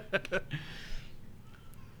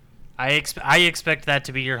 I expect that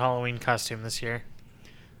to be your Halloween costume this year.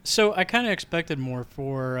 So I kind of expected more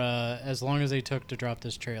for as long as they took to drop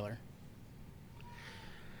this trailer.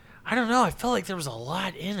 I don't know. I felt like there was a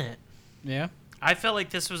lot in it. Yeah? I felt like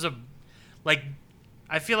this was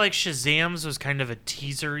I feel like Shazam's was kind of a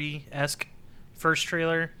teasery-esque first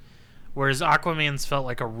trailer, whereas Aquaman's felt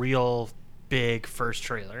like a real big first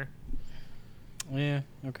trailer. Yeah,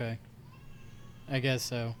 okay. I guess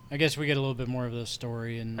so. I guess we get a little bit more of the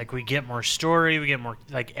story and Like, we get more story, we get more,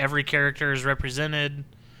 like, every character is represented.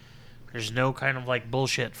 There's no kind of, like,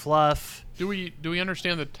 bullshit fluff. Do we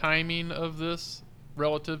understand the timing of this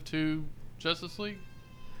relative to Justice League?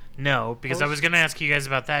 No, because I was going to ask you guys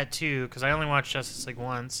about that too, because I only watched Justice League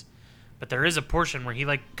once. But there is a portion where he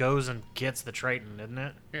like goes and gets the Triton, isn't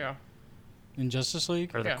it? Yeah. In Justice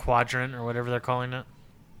League? Or the Yeah. Quadrant, or whatever they're calling it.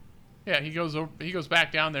 Yeah, he goes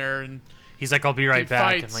back down there and He's like, I'll be right he back,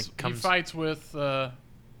 fights, and like comes. He fights with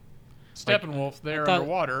Steppenwolf there I thought-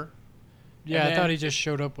 underwater. Yeah, And I thought then- he just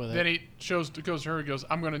showed up with it. Then he goes to her. He goes,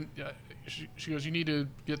 "I'm gonna." She goes, "You need to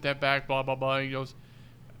get that back." Blah blah blah. He goes,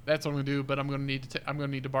 "That's what I'm gonna do, but I'm gonna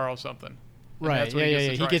need to borrow something." And right, that's yeah, when he yeah, gets yeah.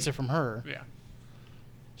 the He Triton. gets it from her. Yeah.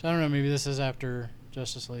 So I don't know, maybe this is after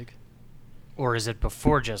Justice League. Or is it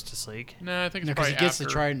before Justice League? No, I think it's No, because probably he gets after. the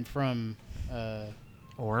Trident from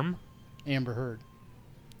Orm? Amber Heard.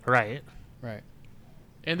 Right. Right.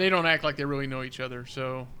 And they don't act like they really know each other,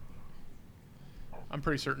 so I'm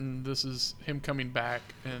pretty certain this is him coming back,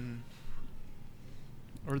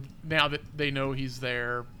 or now that they know he's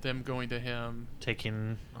there, them going to him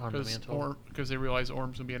Taking on the mantle. because they realize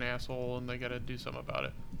Orm's gonna be an asshole and they got to do something about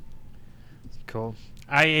it. Cool.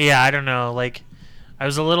 I don't know. Like, I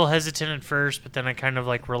was a little hesitant at first, but then I kind of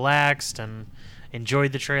like relaxed and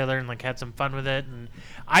enjoyed the trailer and like had some fun with it. And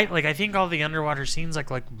I think all the underwater scenes like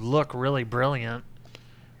look really brilliant.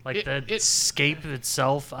 Like the scape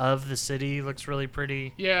itself of the city looks really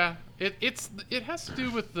pretty. Yeah, it has to do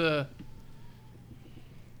with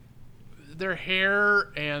their hair,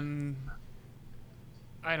 and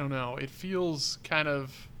I don't know. It feels kind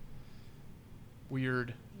of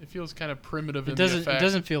weird. It feels kind of primitive. It in doesn't. The effect. It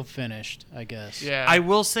doesn't feel finished, I guess. Yeah, I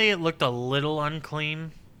will say it looked a little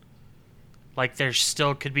unclean. Like there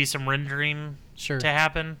still could be some rendering Sure. to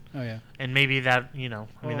happen, Oh yeah. and maybe that I mean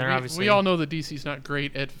they're obviously we all know that DC's not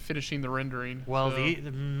great at finishing the rendering. Well, so.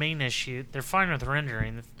 the main issue, they're fine with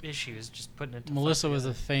rendering. The issue is just putting it to Melissa fuck was a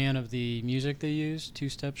together. fan of the music they used, 2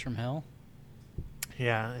 Steps from Hell.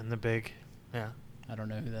 Yeah, and the big, yeah. I don't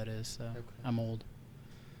know who that is, so Okay. I'm old.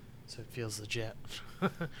 So it feels legit.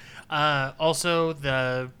 Also,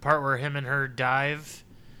 the part where him and her dive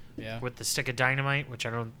Yeah. with the stick of dynamite,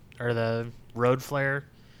 or the road flare,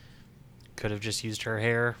 could have just used her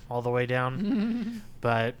hair all the way down.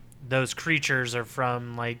 But those creatures are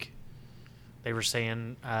from, like, they were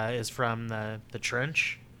saying, is from the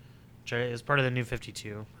Trench, which is part of the New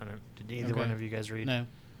 52. Did either Okay. one of you guys read? No.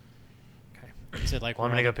 Okay. Is it like Well,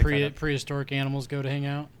 I'm where gonna all go the pick that up. prehistoric animals go to hang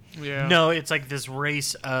out? Yeah. No, it's like this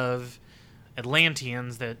race of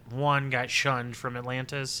Atlanteans that one got shunned from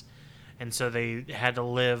Atlantis, and so they had to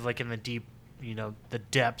live like in the deep, the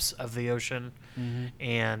depths of the ocean, Mm-hmm.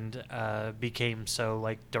 and became so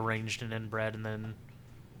like deranged and inbred, and then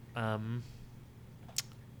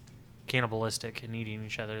cannibalistic and eating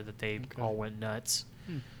each other that they Okay. all went nuts,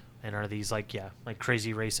 Hmm. and are these like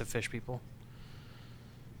crazy race of fish people.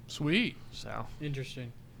 Sweet. So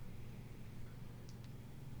Interesting.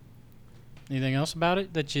 Anything else about it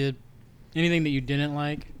anything that you didn't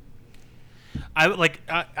like? I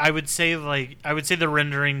would say the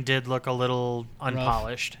rendering did look a little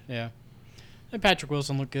unpolished. Yeah. And Patrick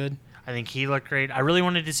Wilson looked good. I think he looked great. I really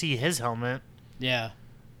wanted to see his helmet, Yeah.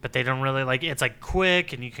 but they don't really it's like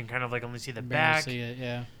quick and you can kind of like only see the Barely back. see it,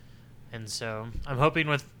 yeah. And so I'm hoping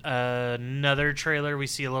with another trailer we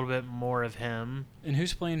see a little bit more of him. And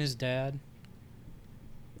who's playing his dad?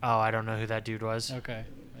 Oh, I don't know who that dude was, Okay.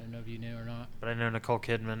 I don't know if you knew or not. but I know Nicole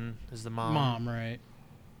Kidman is the mom. Mom, right.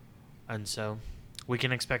 And so we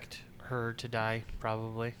can expect her to die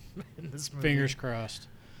probably in this movie. Fingers crossed.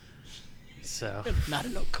 So, Not a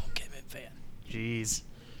Nicole Kidman fan. jeez.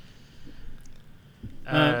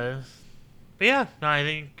 Uh, But yeah, no, I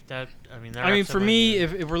think that For me,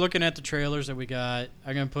 if we're looking at the trailers that we got,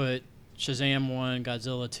 I'm going to put Shazam 1,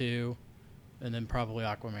 Godzilla 2, and then probably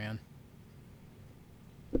Aquaman.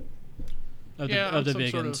 Of the some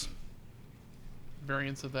big sort ones. of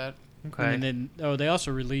variants of that. okay. And then, they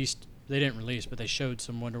also released, they didn't release, but they showed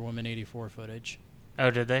some Wonder Woman 84 footage.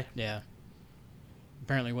 Oh, did they? Yeah.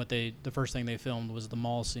 Apparently the first thing they filmed was the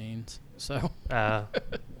mall scenes. So, Like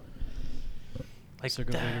so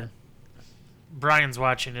go figure. Brian's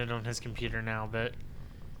watching it on his computer now, but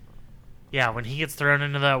yeah, when he gets thrown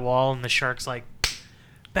into that wall and the shark's like,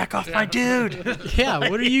 "Back off, my dude!" Yeah,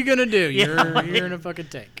 what are you going to do? Yeah. You're in a fucking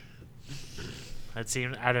tank. That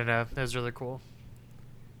seemed, I don't know, that was really cool.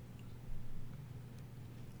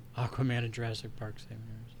 Aquaman and Jurassic Park, same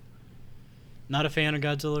years. Not a fan of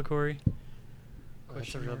Godzilla, Corey?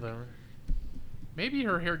 That's a real bummer. Maybe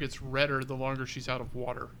her hair gets redder the longer she's out of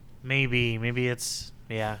water. Maybe it's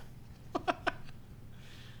yeah.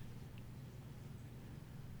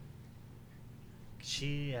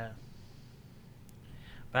 Yeah.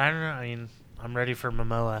 But I don't know. I mean, I'm ready for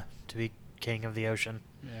Momoa to be king of the ocean.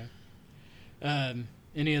 Yeah.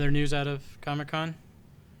 Any other news out of Comic-Con?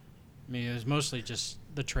 I mean, it was mostly just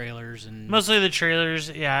the trailers and Mostly the trailers.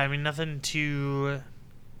 Yeah, I mean nothing too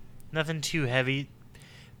heavy.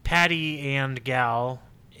 Patty and Gal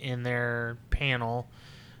in their panel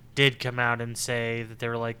did come out and say that they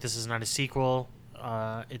were like, this is not a sequel.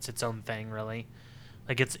 It's its own thing, really.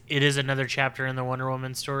 Like it is another chapter in the Wonder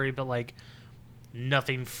Woman story, but like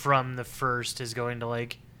nothing from the first is going to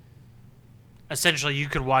like. Essentially, you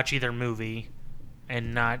could watch either movie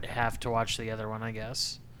and not have to watch the other one, I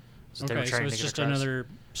guess. So okay, so it's just another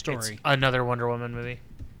story. It's another Wonder Woman movie.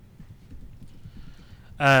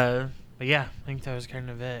 But yeah, I think that was kind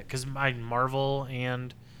of it. Because Marvel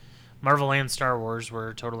and Star Wars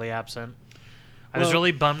were totally absent. I was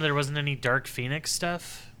really bummed there wasn't any Dark Phoenix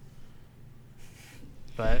stuff.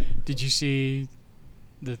 But did you see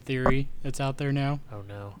the theory that's out there now? Oh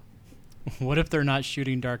no. What if they're not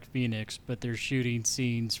shooting Dark Phoenix, but they're shooting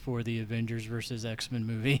scenes for the Avengers versus X-Men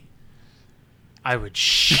movie? I would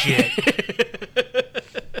shit.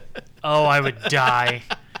 Oh, I would die.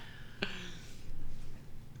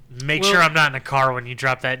 Make sure I'm not in a car when you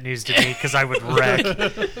drop that news to me, because I would wreck.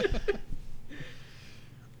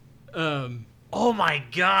 Oh my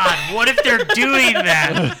god, what if they're doing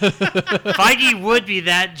that? Feige would be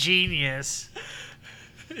that genius.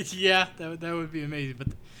 Yeah, that would be amazing, but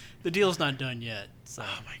the deal's not done yet. So.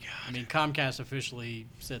 Oh my god. I mean, Comcast officially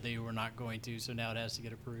said they were not going to, so now it has to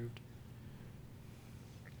get approved.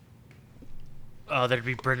 Oh, there'd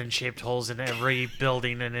be Brennan-shaped holes in every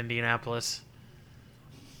building in Indianapolis.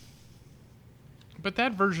 But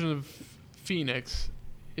that version of Phoenix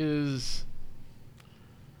is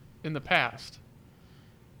in the past.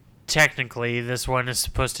 Technically, this one is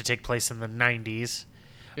supposed to take place in the 90s.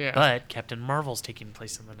 Yeah. But Captain Marvel's taking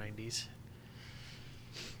place in the 90s.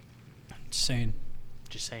 Just saying.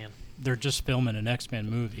 Just saying. They're just filming an X-Men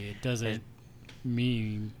movie. It doesn't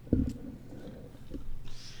mean...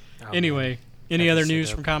 Oh, anyway, man. any That'd other be so news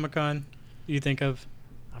dope. from Comic-Con you think of?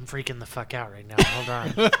 I'm freaking the fuck out right now. Hold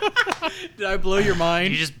on. Did I blow your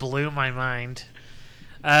mind? You just blew my mind.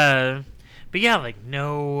 But yeah, like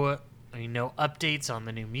no updates on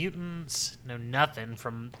the New Mutants. No nothing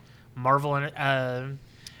from Marvel. And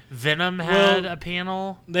Venom had a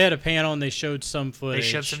panel. They had a panel and they showed some footage. They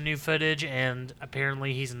showed some new footage, and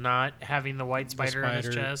apparently he's not having the white spider on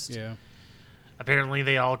his chest. Yeah. Apparently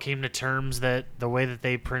they all came to terms that the way that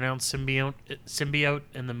they pronounce symbiote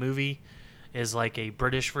in the movie is like a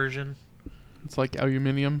British version. It's like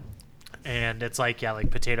aluminium. And it's like, yeah, like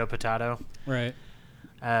potato. Right.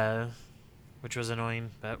 Which was annoying,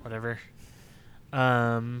 but whatever.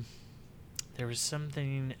 There was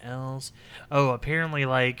something else. Oh, apparently,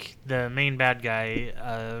 like, the main bad guy,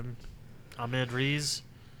 Ahmed Rees,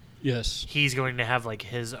 Yes. he's going to have, like,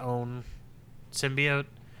 his own symbiote.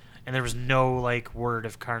 And there was no, like, word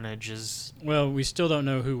if Carnage is... Well, we still don't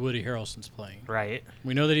know who Woody Harrelson's playing. Right.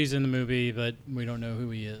 We know that he's in the movie, but we don't know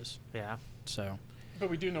who he is. Yeah. So.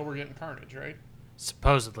 But we do know we're getting Carnage, right?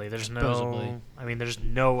 Supposedly. There's Supposedly. no... I mean, there's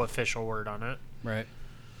no official word on it. Right.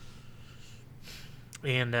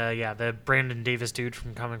 And, yeah, the Brandon Davis dude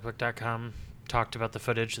from comicbook.com talked about the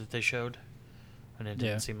footage that they showed. And it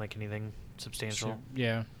didn't seem like anything substantial. So,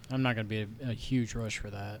 yeah. I'm not going to be a huge rush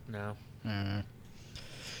for that. No. Uh,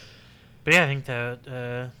 But yeah, I think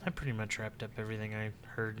that I pretty much wrapped up everything I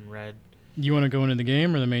heard and read. you want to go into the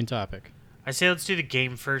game or the main topic? I say let's do the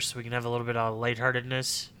game first so we can have a little bit of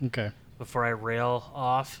lightheartedness Okay. before I rail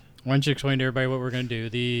off. Why don't you explain to everybody what we're going to do?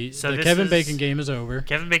 The this Kevin is- Bacon game is over.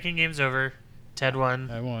 Kevin Bacon game's over. Ted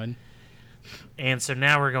won. I won. And so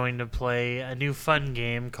now we're going to play a new fun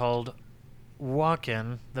game called Walk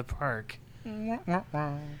in the Park.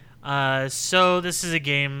 So this is a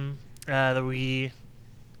game that we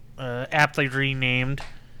aptly renamed.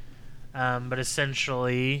 But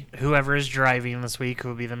essentially, whoever is driving this week, who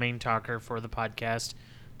will be the main talker for the podcast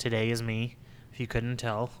today, is me, if you couldn't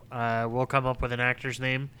tell. We'll come up with an actor's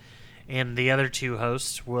name, and the other two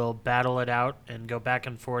hosts will battle it out and go back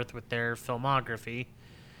and forth with their filmography.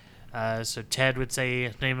 So Ted would say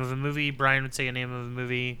a name of a movie, Brian would say a name of a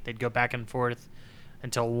movie. They'd go back and forth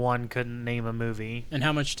until one couldn't name a movie. And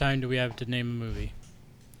how much time do we have to name a movie?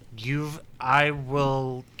 I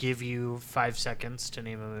will give you 5 seconds to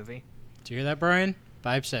name a movie. Do you hear that, Brian?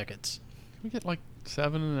 5 seconds. Can we get like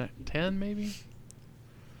 7 and 10 maybe?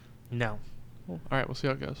 No. Well, all right, we'll see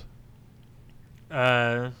how it goes.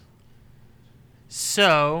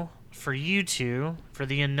 So, for you two, for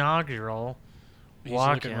the inaugural He's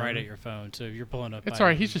walk-in, looking right at your phone, so you're pulling up. It's all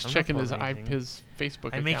right. He's items. just I'm not checking his pulling anything. his Facebook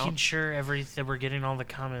I'm account. making sure that we're getting all the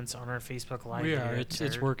comments on our Facebook Live. We are. video, It's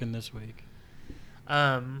Turd. working this week.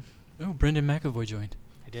 Oh, Brendan McAvoy joined.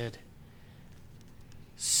 I did.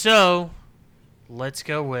 So, let's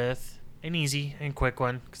go with an easy and quick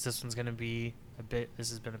one, because this one's going to be this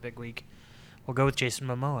has been a big week. We'll go with Jason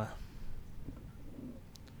Momoa.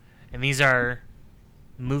 And these are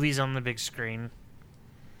movies on the big screen.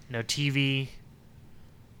 No TV.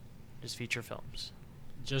 Just feature films.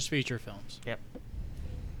 Just feature films. Yep.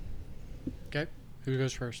 Okay. Who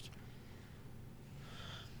goes first?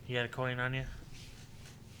 You got a coin on you?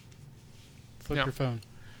 Flip No. your phone.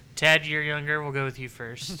 Ted, you're younger. We'll go with you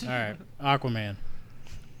first. All right. Aquaman.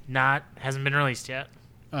 Hasn't been released yet.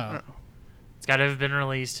 Oh. It's got to have been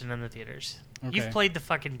released and in the theaters. Okay. You've played the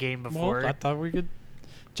fucking game before. Well, I thought we could.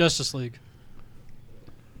 Justice League.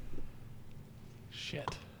 Shit.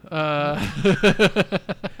 5,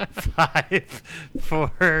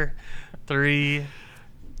 4, 3,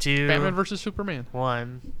 2, Batman versus Superman.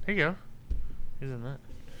 1. There you go. Isn't that?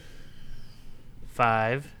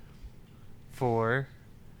 5, 4,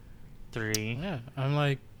 3, Yeah. I'm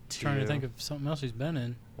like trying to 2, think of something else he's been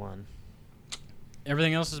in. 1.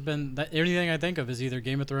 Everything else has been. Everything I think of is either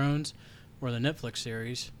Game of Thrones or the Netflix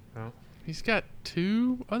series. Oh. He's got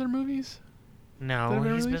 2 other movies. No, That have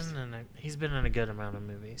been he's released? been in a good amount of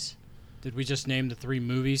movies. Did we just name the 3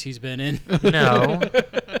 movies he's been in? No.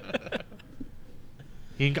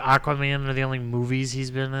 You think Aquaman are the only movies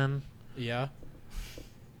he's been in? Yeah.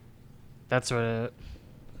 That's what.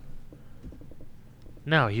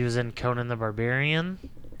 No, he was in Conan the Barbarian.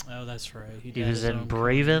 Oh, that's right. He did was his in own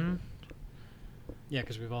Braven. Yeah,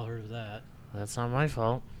 because we've all heard of that. That's not my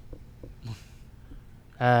fault.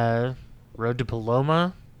 Road to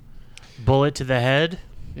Paloma. Bullet to the Head.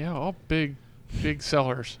 Yeah, all big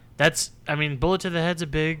sellers. Bullet to the Head's a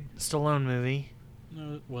big Stallone movie.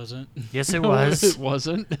 No, it wasn't. Yes, it No, was. it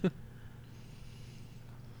wasn't.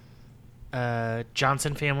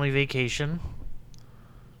 Johnson Family Vacation.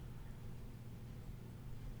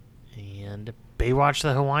 And Baywatch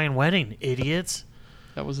the Hawaiian Wedding, idiots.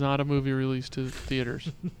 That was not a movie released to theaters.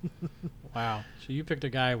 Wow. So you picked a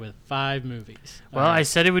guy with 5 movies. Well, I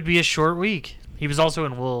said it would be a short week. He was also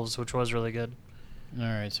in Wolves, which was really good. All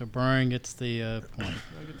right. So Brian gets the point.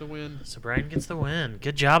 I get the win. So Brian gets the win.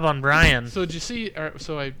 Good job on Brian. So did you see?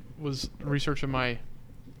 So I was researching my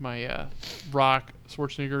Rock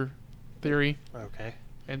Schwarzenegger theory Okay.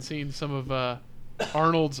 and seeing some of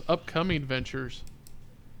Arnold's upcoming ventures.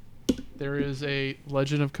 There is a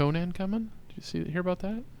Legend of Conan coming. Did you hear about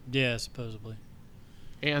that? Yeah, supposedly.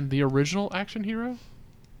 And the original action hero,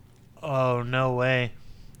 Oh, no way.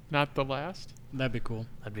 not the last. That'd be cool.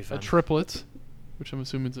 That'd be A fun. triplets, which I'm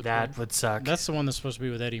assuming is a That film, would suck. That's the one that's supposed to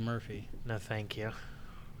be with Eddie Murphy. No, thank you.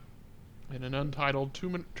 and an untitled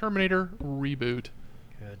Terminator reboot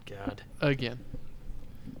Good God. again.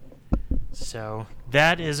 So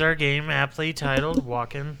that is our game, aptly titled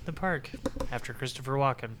 "Walk in the Park," after Christopher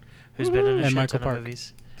Walken, who's been in a And shit Michael ton of Park.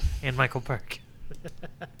 movies, and Michael Park.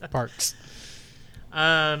 Parks.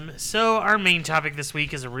 So our main topic this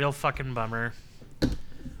week is a real fucking bummer.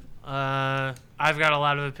 I've got a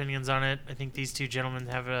lot of opinions on it. I think these two gentlemen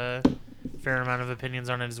have a fair amount of opinions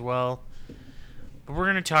on it as well. But we're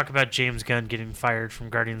going to talk about James Gunn getting fired from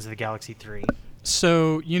Guardians of the Galaxy 3.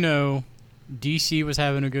 So, DC was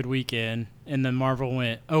having a good weekend, and then Marvel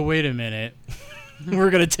went, oh, wait a minute. We're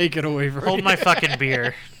going to take it away from Hold you. my fucking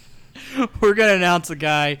beer. We're going to announce that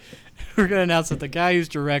the guy who's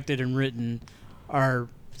directed and written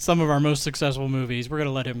some of our most successful movies, we're going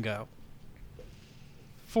to let him go.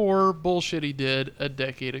 For bullshit he did a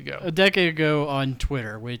decade A ago. decade ago on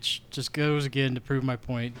Twitter, which just goes again to prove my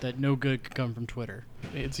point that no good could come from Twitter.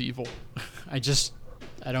 It's evil. I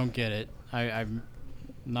don't get it. I'm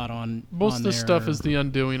not on. Most on of the there. stuff is the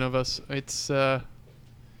undoing of us. It's not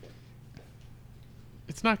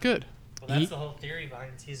good. Well, that's the whole theory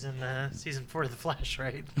behind season 4 of The Flash,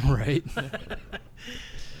 right? Right.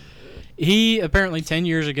 He apparently 10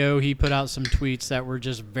 years ago he put out some tweets that were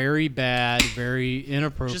just very bad, very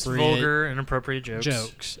inappropriate, Just vulgar, inappropriate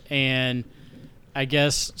jokes. And I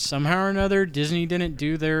guess somehow or another Disney didn't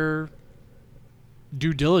do their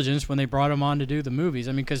due diligence when they brought him on to do the movies.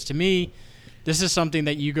 I mean, because to me, this is something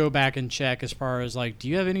that you go back and check as far as like, do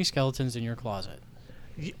you have any skeletons in your closet?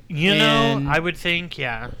 I would think,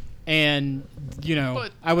 yeah. And,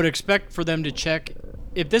 But- I would expect for them to check.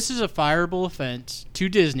 If this is a fireable offense to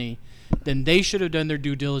Disney, then they should have done their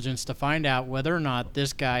due diligence to find out whether or not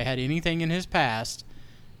this guy had anything in his past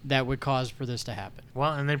that would cause for this to happen.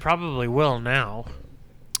 Well, and they probably will now.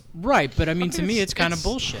 Right, but I mean, to me, it's kind of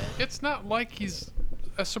bullshit. It's not like he's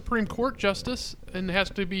a Supreme Court justice and has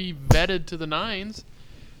to be vetted to the nines.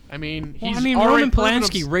 I mean, he's already Roman proven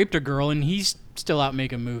Polanski raped a girl, and he's still out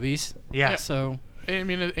making movies. Yeah. So, I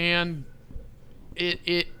mean, and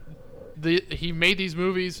he made these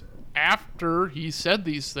movies after he said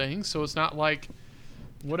these things, so it's not like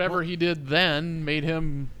whatever he did then made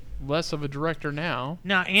him less of a director now.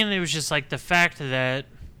 No, and it was just like the fact that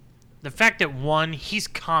one, he's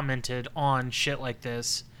commented on shit like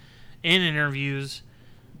this in interviews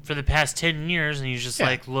for the past 10 years, and he's just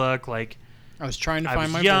like, look, like, I was trying to I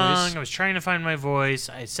find was my young, voice. I was trying to find my voice.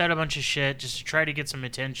 I said a bunch of shit just to try to get some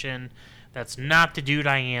attention. That's not the dude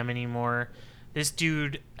I am anymore. This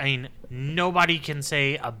dude, I mean, nobody can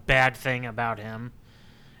say a bad thing about him.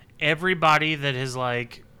 Everybody that has,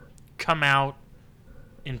 like, come out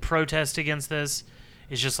in protest against this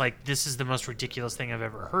is just like, this is the most ridiculous thing I've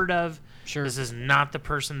ever heard of. Sure. This is not the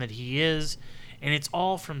person that he is. And it's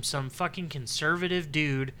all from some fucking conservative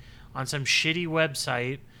dude on some shitty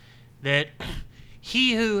website that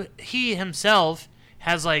he himself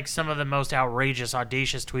has, like, some of the most outrageous,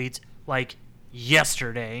 audacious tweets, like,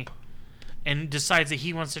 yesterday, and decides that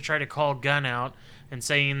he wants to try to call Gunn out and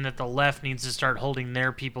saying that the left needs to start holding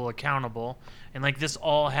their people accountable. And, like, this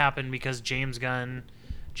all happened because James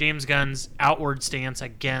Gunn's outward stance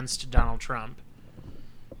against Donald Trump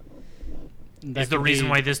is the reason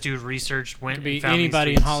why this dude went could be and found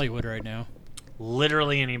anybody these in tweets. Hollywood right now.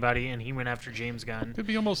 Literally anybody, and he went after James Gunn. Could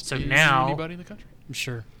be almost So now- anybody in the country. I'm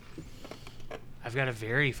sure. I've got a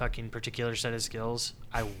very fucking particular set of skills.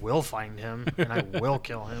 I will find him, and I will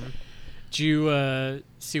kill him. Did you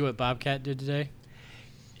see what Bobcat did today?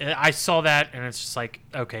 I saw that, and it's just like,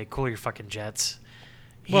 okay, cool your fucking jets.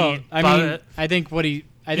 Well, I think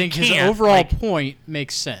his can't, overall like- point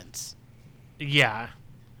makes sense. Yeah.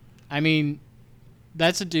 I mean,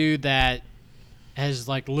 that's a dude that has,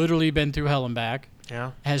 like, literally been through hell and back,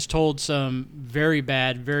 Yeah. has told some very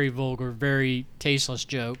bad, very vulgar, very tasteless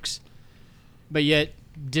jokes, but yet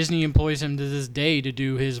Disney employs him to this day to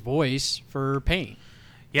do his voice for Pain.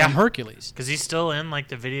 Yeah. From Hercules. Because he's still in, like,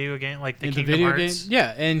 the video game, like the In Kingdom Hearts.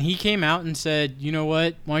 Yeah, and he came out and said, you know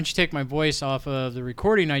what, why don't you take my voice off of the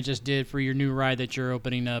recording I just did for your new ride that you're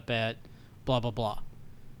opening up at blah, blah, blah.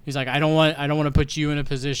 He's like, I don't want to put you in a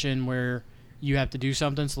position where you have to do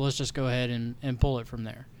something, so let's just go ahead and pull it from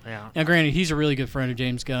there. Yeah. Now, granted, he's a really good friend of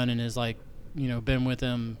James Gunn and is, like, been with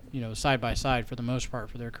him, side by side for the most part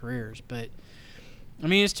for their careers. But, I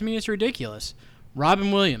mean, to me, it's ridiculous.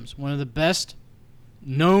 Robin Williams, one of the best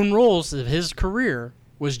known roles of his career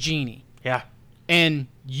was Genie. Yeah. And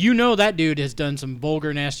that dude has done some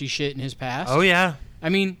vulgar, nasty shit in his past. Oh, yeah. I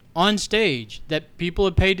mean, on stage, that people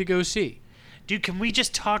have paid to go see. Dude, can we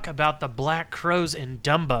just talk about the Black Crows in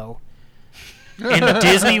Dumbo? And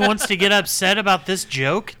Disney wants to get upset about this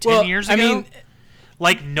joke 10 years ago? I mean,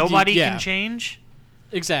 like, nobody yeah. can change?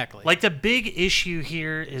 Exactly. Like, the big issue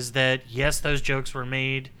here is that, yes, those jokes were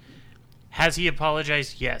made. Has he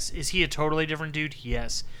apologized? Yes. Is he a totally different dude?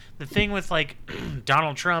 Yes. The thing with, like,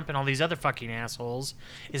 Donald Trump and all these other fucking assholes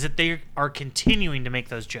is that they are continuing to make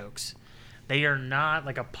those jokes. They are not,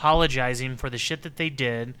 like, apologizing for the shit that they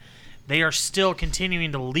did. They are still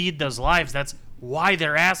continuing to lead those lives. That's why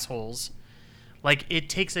they're assholes. Like, it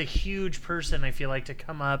takes a huge person, I feel like, to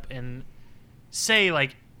come up and say,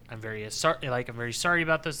 like, I'm very sorry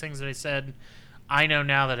about those things that I said. I know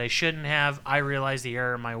now that I shouldn't have. I realize the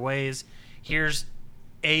error in my ways. Here's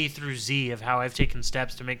A through Z of how I've taken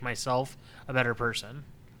steps to make myself a better person.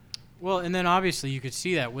 Well, and then obviously you could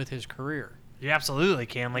see that with his career. You absolutely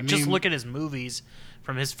can. Like, I just mean- look at his movies.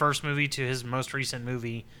 From his first movie to his most recent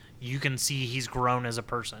movie, you can see he's grown as a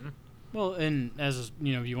person. Well, and as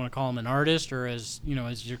you want to call him an artist, or as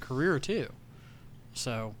as your career too.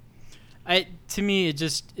 So, to me,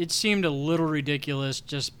 it seemed a little ridiculous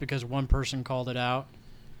just because one person called it out.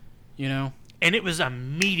 And it was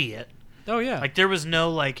immediate. Oh yeah, Like, there was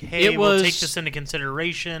no, like, hey, It we'll was- take this into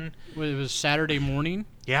consideration. it was Saturday morning,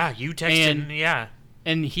 Yeah, you texted, yeah.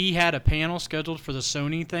 and he had a panel scheduled for the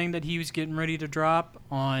Sony thing that he was getting ready to drop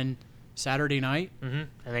on Saturday night. And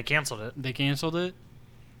they canceled it. They canceled it.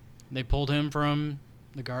 They pulled him from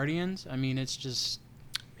the Guardians. I mean, it's just...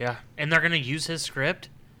 Yeah. And they're going to use his script?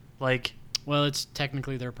 Like... Well, it's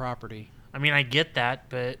technically their property. I mean, I get that,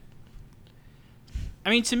 but... I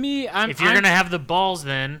mean, to me, if you're going to have the balls,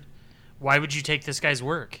 then why would you take this guy's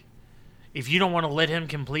work? If you don't want to let him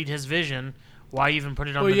complete his vision, why even put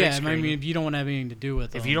it on the big screen? I mean, if you don't want to have anything to do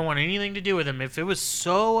with If him. you don't want anything to do with him, if it was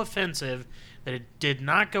so offensive that it did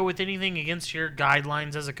not go with anything against your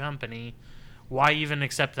guidelines as a company, why even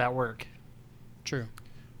accept that work? True.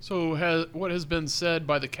 So, what has been said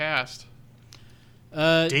by the cast?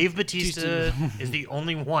 Dave Bautista is the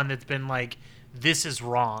only one that's been like, this is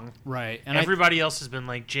wrong. Right. And Everybody else has been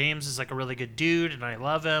like, James is like a really good dude and I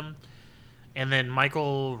love him. And then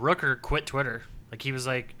Michael Rooker quit Twitter. Like, he was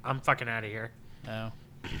like, I'm fucking out of here. Oh.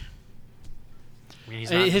 mean,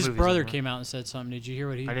 he's not in His movies brother anymore. came out and said something. Did you hear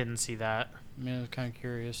what he? I didn't see that. I mean, I was kind of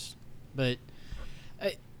curious, but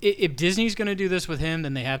if Disney's going to do this with him,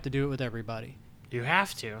 then they have to do it with everybody. You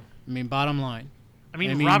have to. I mean, bottom line. I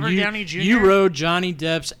mean, Robert Downey Jr. You rode Johnny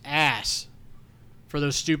Depp's ass for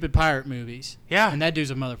those stupid pirate movies. Yeah. And that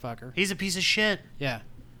dude's a motherfucker. He's a piece of shit. Yeah.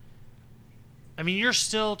 I mean, you're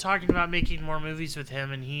still talking about making more movies with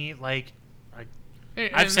him, and he, like... And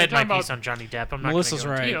I've said they're my talking piece on Johnny Depp. I'm not Melissa's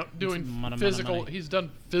going to go into right. it. doing Money. physical. He's done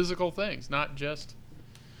physical things, not just.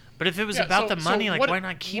 But if it was Yeah, about so- the money, so like, what why if-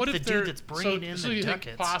 not keep what the if dude there- that's bringing in so the you ducats?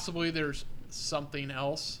 think possibly there's something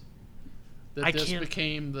else that I this can't-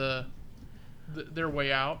 became their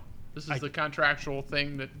way out. This is the contractual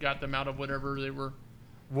thing that got them out of whatever they were.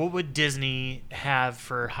 What would Disney have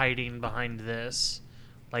for hiding behind this?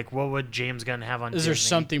 Like, what would James Gunn have on Is Disney? there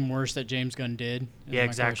something worse that James Gunn did? Is Yeah, my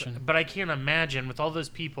exactly. question. But I can't imagine, with all those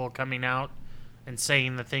people coming out and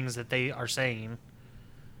saying the things that they are saying,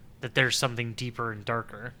 that there's something deeper and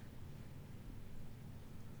darker.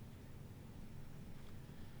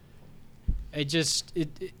 It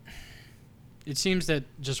seems that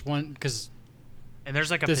just one, because And there's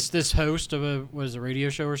like a... this host of a radio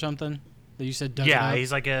show or something that you said dug it yeah, up?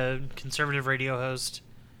 he's like a conservative radio host.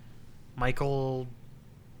 Michael...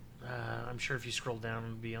 I'm sure if you scroll down,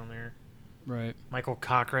 it'll be on there. Right. Michael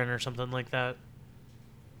Cochran or something like that.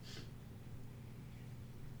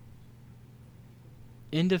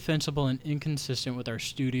 Indefensible and inconsistent with our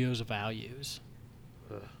studio's values.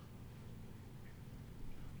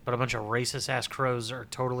 But a bunch of racist-ass crows are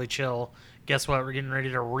totally chill. Guess what? We're getting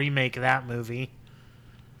ready to remake that movie.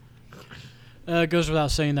 It goes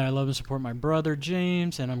without saying that I love and support my brother,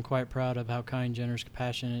 James, and I'm quite proud of how kind, generous,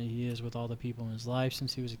 compassionate he is with all the people in his life.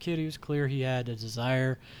 Since he was a kid, he was clear he had a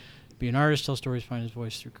desire to be an artist, tell stories, find his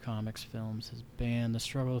voice through comics, films, his band. The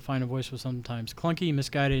struggle to find a voice was sometimes clunky,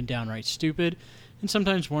 misguided, and downright stupid, and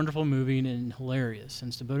sometimes wonderful, moving, and hilarious.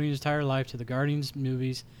 Since devoting his entire life to the Guardians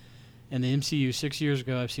movies and the MCU 6 years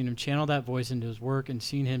ago, I've seen him channel that voice into his work and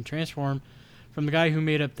seen him transform from the guy who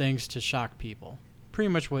made up things to shock people. Pretty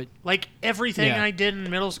much what... Like, everything Yeah. I did in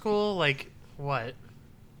middle school, like, what?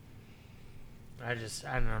 I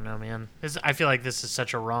don't know, man. I feel like this is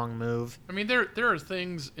such a wrong move. I mean, there are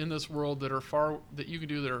things in this world that you can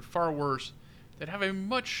do that are far worse, that have a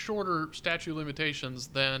much shorter statute of limitations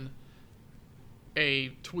than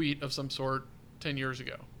a tweet of some sort 10 years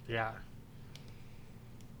ago. Yeah.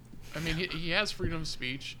 I mean, he has freedom of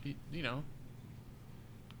speech.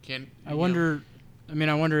 I wonder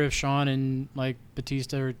if Sean and like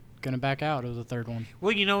Batista are going to back out of the third one.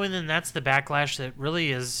 Well, and then that's the backlash that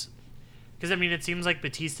really is... Because, I mean, it seems like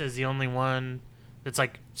Batista is the only one that's,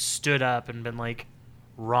 like, stood up and been like,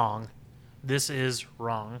 wrong. This is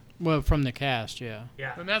wrong. Well, from the cast, yeah.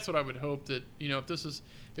 Yeah. And that's what I would hope that,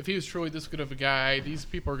 if he was truly this good of a guy, these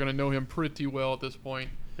people are going to know him pretty well at this point.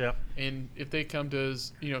 Yep. And if they come to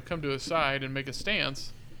his side and make a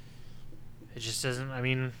stance, It just doesn't... I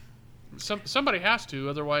mean... somebody has to.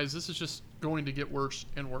 Otherwise, this is just going to get worse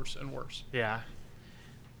and worse and worse. Yeah.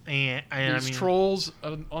 And These trolls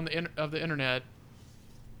of the internet,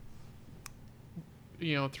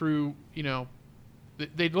 through,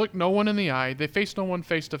 they look no one in the eye. They face no one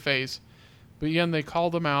face to face, but again, they call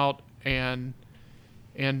them out and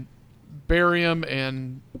bury them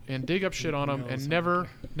and dig up shit on them and never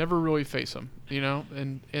really face them.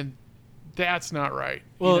 And that's not right.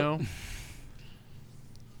 Well,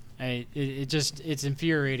 it's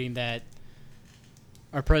infuriating that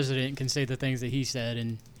our president can say the things that he said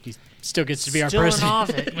and he still gets to be our still in president.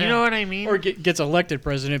 office. You know what I mean? Or gets elected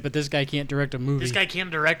president, but this guy can't direct a movie. This guy can't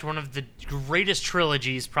direct one of the greatest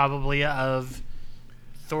trilogies, probably, of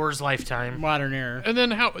Thor's lifetime. Modern era. And then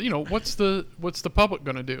how what's the public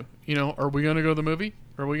going to do? Are we going to go to the movie?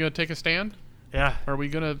 Are we going to take a stand? Yeah. Are we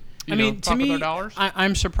going to to talk with me, our dollars?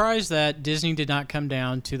 I'm surprised that Disney did not come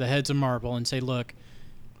down to the heads of marble and say, look,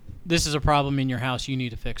 this is a problem in your house. You need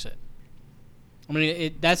to fix it. I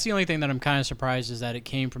mean, that's the only thing that I'm kind of surprised is that it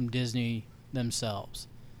came from Disney themselves,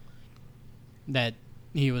 that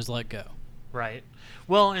he was let go. Right.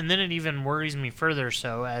 Well, and then it even worries me further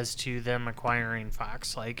so as to them acquiring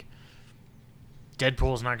Fox. Like,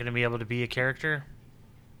 Deadpool's not going to be able to be a character.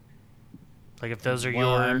 Like, if those are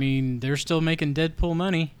Well, I mean, they're still making Deadpool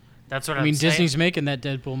money. That's what I mean, saying. Disney's making that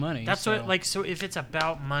Deadpool money. That's so. so if it's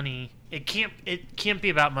about money, it can't be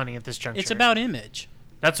about money at this juncture. It's about image.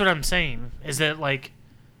 That's what I'm saying, is that, like,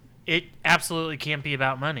 it absolutely can't be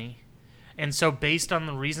about money. And so based on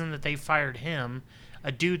the reason that they fired him,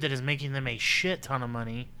 a dude that is making them a shit ton of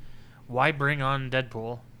money, why bring on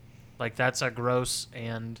Deadpool? Like, that's a gross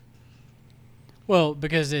and... Well,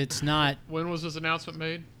 because it's not... When was this announcement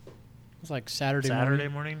made? was like Saturday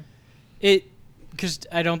morning. Because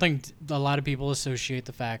I don't think a lot of people associate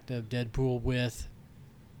the fact of Deadpool with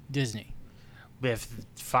Disney.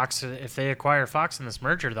 If they acquire Fox in this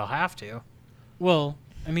merger, they'll have to. Well,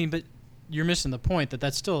 I mean, but you're missing the point that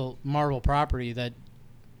that's still Marvel property that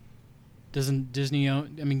doesn't Disney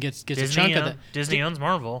own. I mean, gets a chunk of that. Disney owns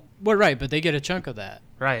Marvel. Well, right, but they get a chunk of that.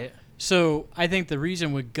 Right. So I think the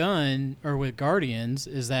reason with Gunn or with Guardians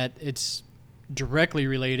is that it's directly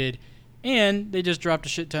related, and they just dropped a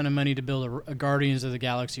shit ton of money to build a Guardians of the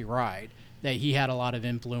Galaxy ride that he had a lot of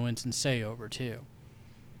influence and say over too.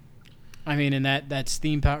 I mean, and that's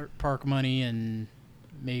theme park money, and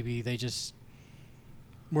maybe they just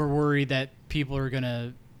were worried that people are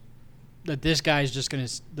gonna, that this guy's just gonna,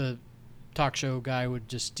 the talk show guy would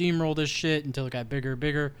just steamroll this shit until it got bigger and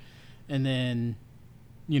bigger, and then,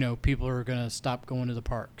 people are gonna stop going to the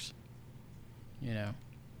parks. I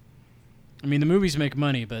mean, the movies make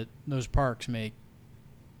money, but those parks make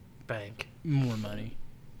bank more money.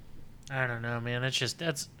 I don't know, man.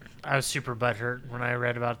 I was super butthurt when I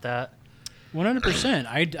read about that. 100%.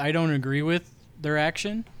 I don't agree with their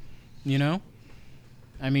action.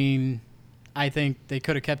 I mean, I think they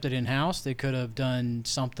could have kept it in house. They could have done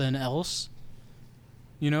something else.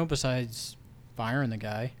 Besides firing the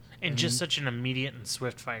guy. And just such an immediate and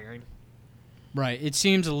swift firing. Right. It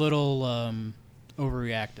seems a little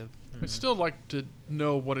overreactive. I'd still like to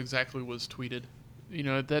know what exactly was tweeted.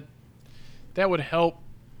 That would help,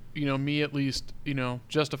 me at least,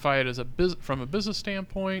 justify it as from a business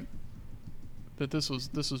standpoint, that this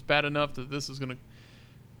was bad enough that this is going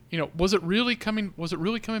to, was it really coming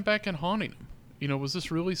back and haunting him? Was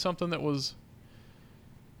this really something that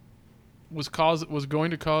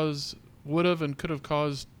would have and could have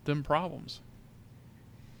caused them problems?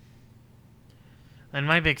 And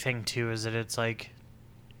my big thing too is that it's like,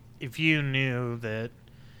 if you knew that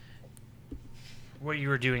what you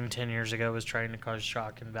were doing 10 years ago was trying to cause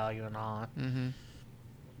shock and value and awe,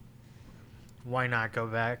 why not go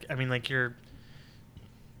back? I mean, like you're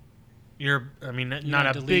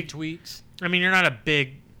not a big tweets. I mean, you're not a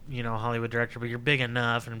big, Hollywood director, but you're big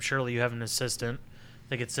enough, and I'm sure you have an assistant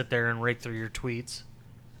that could sit there and rake through your tweets.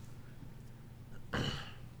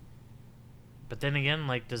 But then again,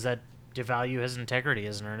 like, does that devalue his integrity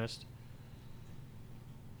as an artist?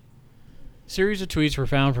 Series of tweets were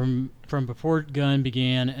found from before Gunn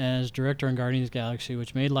began as director on Guardians of the Galaxy,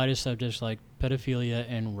 which made light of subjects like pedophilia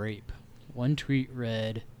and rape. One tweet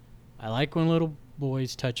read, "I like when little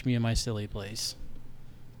boys touch me in my silly place."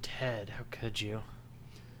 Ted, how could you?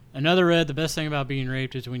 Another read, "The best thing about being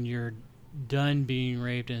raped is when you're done being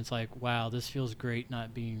raped and it's like, wow, this feels great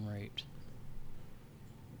not being raped."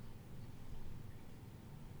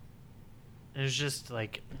 It's just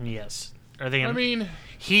like, yes. Are they? I mean,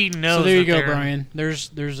 he knows. So there you go, Brian. There's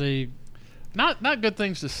a not good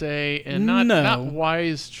things to say, and not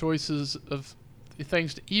wise choices of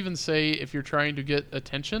things to even say if you're trying to get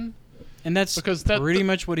attention. And that's because pretty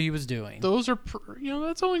much what he was doing. Those are,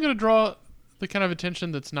 that's only going to draw the kind of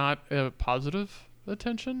attention that's not positive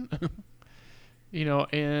attention.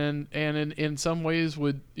 And in some ways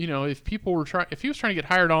would, if people were if he was trying to get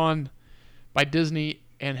hired on by Disney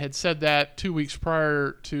and had said that 2 weeks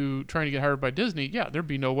prior to trying to get hired by Disney, yeah, there'd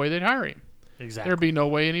be no way they'd hire him. Exactly. There'd be no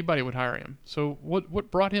way anybody would hire him. So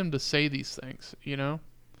what brought him to say these things,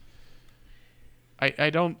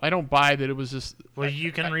 I don't buy that it was just... Well,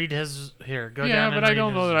 you can read his... Here, go down. Yeah, but I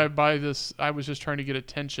don't know that I buy this. I was just trying to get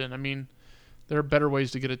attention. I mean, there are better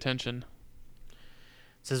ways to get attention.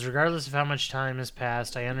 It says, regardless of how much time has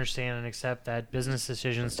passed, I understand and accept that business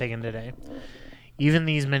decisions taken today. Even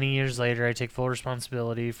these many years later, I take full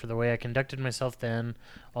responsibility for the way I conducted myself then.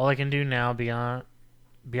 All I can do now, beyond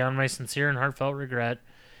my sincere and heartfelt regret,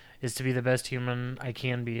 is to be the best human I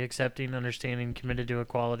can be, accepting, understanding, committed to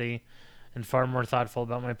equality, and far more thoughtful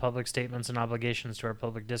about my public statements and obligations to our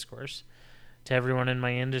public discourse. To everyone in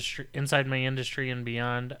my industry, inside my industry and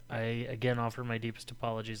beyond, I again offer my deepest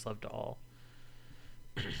apologies. Love to all.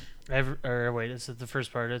 This is the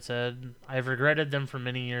first part. It said, I've regretted them for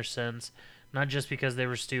many years since, not just because they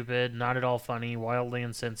were stupid, not at all funny, wildly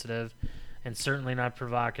insensitive, and certainly not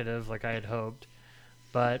provocative like I had hoped,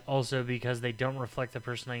 but also because they don't reflect the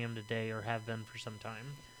person I am today or have been for some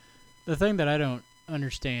time. The thing that I don't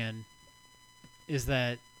understand is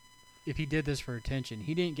that if he did this for attention,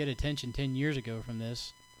 he didn't get attention 10 years ago from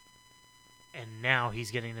this. And now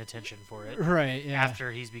he's getting attention for it. Right, yeah.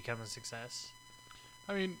 After he's become a success.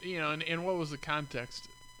 I mean, and what was the context?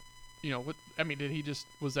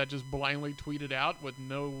 Was that just blindly tweeted out with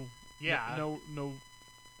no,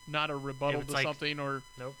 not a rebuttal to something, or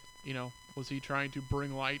nope. Was he trying to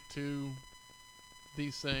bring light to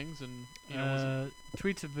these things, and was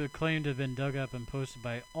tweets have been claimed to have been dug up and posted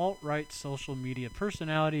by alt-right social media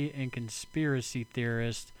personality and conspiracy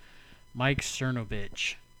theorist Mike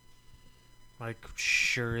Cernovich. Mike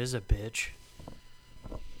sure is a bitch.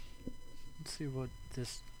 Let's see what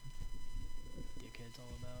this dickhead's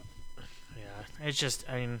all about. Yeah, it's just,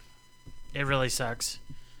 I mean, it really sucks.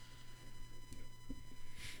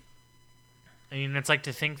 I mean, it's like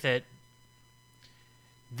to think that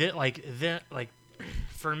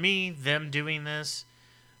for me, them doing this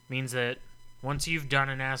means that once you've done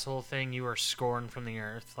an asshole thing, you are scorned from the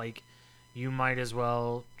earth. Like, you might as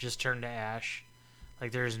well just turn to ash.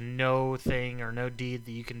 Like, there's no thing or no deed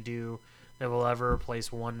that you can do that will ever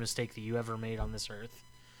replace one mistake that you ever made on this earth.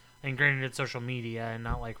 And granted, it's social media and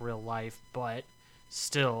not like real life, but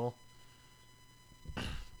still.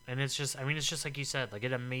 And it's just, I mean, it's just like you said. Like,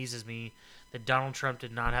 it amazes me that Donald Trump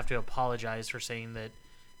did not have to apologize for saying that,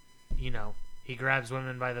 you know, he grabs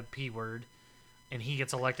women by the P word and he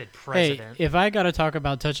gets elected president. Hey, if I got to talk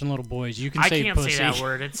about touching little boys, you can say I can't pussy. say that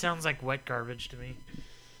word. It sounds like wet garbage to me.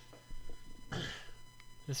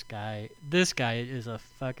 This guy is a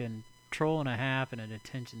fucking troll and a half and an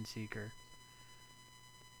attention seeker.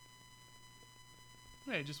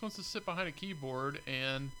 hey, he just wants to sit behind a keyboard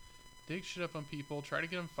and dig shit up on people, try to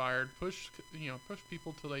get them fired, push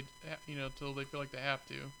people till they till they feel like they have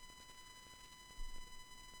to.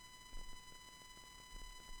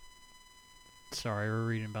 Sorry, we're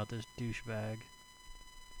reading about this douchebag.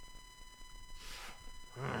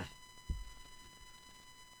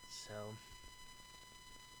 So,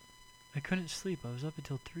 I couldn't sleep. I was up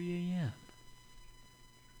until 3 a.m.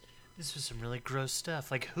 this was some really gross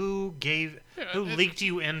stuff. Like, who Yeah, leaked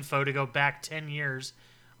you info to go back 10 years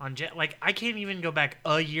on like, I can't even go back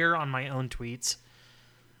a year on my own tweets.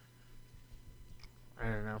 I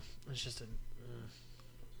don't know. It's just a...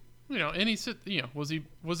 And he said, was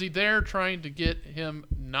he there trying to get him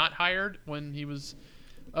not hired when he was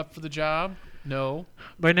up for the job? No.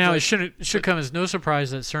 By now, it should come as no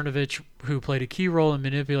surprise that Cernovich, who played a key role in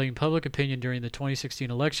manipulating public opinion during the 2016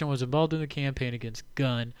 election, was involved in the campaign against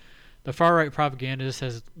Gunn. The far-right propagandist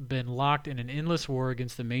has been locked in an endless war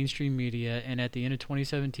against the mainstream media, and at the end of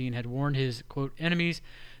 2017 had warned his, quote, enemies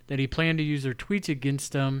that he planned to use their tweets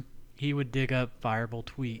against them. He would dig up fireable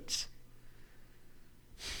tweets.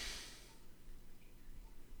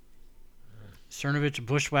 Cernovich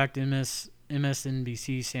bushwhacked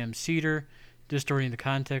MSNBC Sam Cedar, distorting the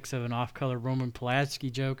context of an off-color Roman Polanski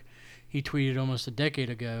joke he tweeted almost a decade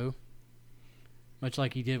ago. Much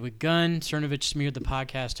like he did with Gunn, Cernovich smeared the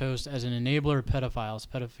podcast host as an enabler of pedophiles.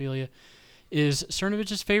 Pedophilia is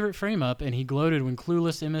Cernovich's favorite frame-up, and he gloated when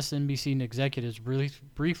clueless MSNBC executives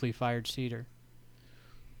briefly fired Cedar.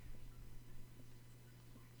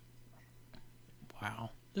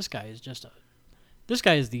 Wow. This guy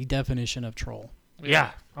is the definition of troll.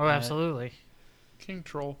 Yeah. Oh, absolutely. King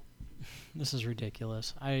troll. This is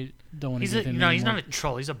ridiculous. I don't want to He's give him he's not a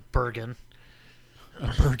troll. He's a Bergen.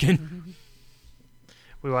 a Bergen.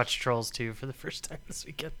 We watched Trolls 2 for the first time this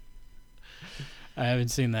weekend. I haven't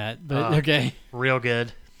seen that, but okay. Real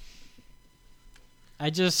good.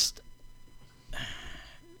 It just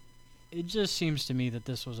seems to me that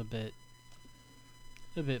this was a bit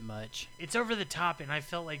much. It's over the top, and I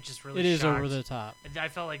felt like just really It is shocked. over the top. I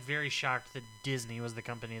felt like very shocked that Disney was the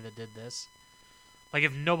company that did this. Like,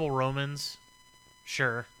 if Noble Romans,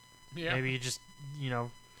 sure. Yeah. Maybe you just,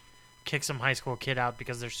 kick some high school kid out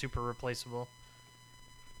because they're super replaceable.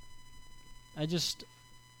 They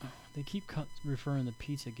keep referring to the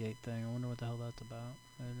Pizzagate thing. I wonder what the hell that's about.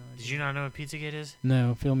 I have no idea. Did you not know what Pizzagate is?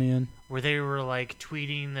 No, fill me in. Where they were, like,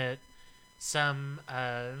 tweeting that some,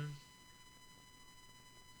 oh,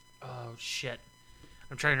 shit.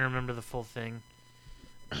 I'm trying to remember the full thing.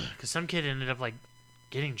 Because some kid ended up, like,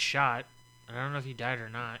 getting shot. I don't know if he died or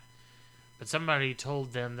not. But somebody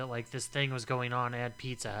told them that, like, this thing was going on at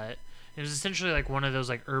Pizza Hut. It was essentially, like, one of those,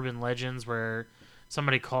 like, urban legends where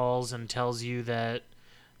somebody calls and tells you that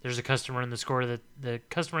there's a customer in the store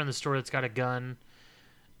that's got a gun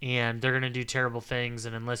and they're going to do terrible things,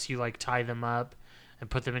 and unless you, like, tie them up and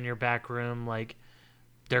put them in your back room, like,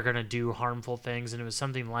 they're going to do harmful things. And it was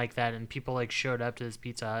something like that, and people, like, showed up to this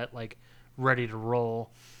Pizza Hut, like, ready to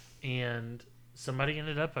roll, and somebody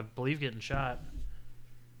ended up, I believe, getting shot.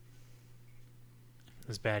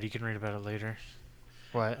 It's bad. You can read about it later.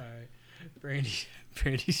 What? All right.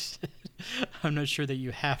 Brandy said, I'm not sure that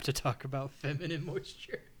you have to talk about feminine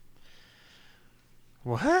moisture.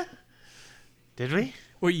 What? Did we?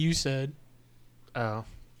 What you said. Oh.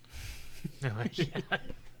 No idea.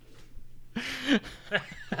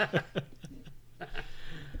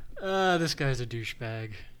 This guy's a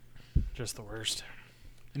douchebag. Just the worst.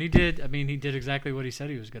 And he did. I mean, he did exactly what he said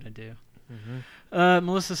he was going to do.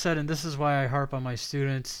 Melissa said, and this is why I harp on my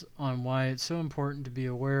students on why it's so important to be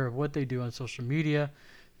aware of what they do on social media.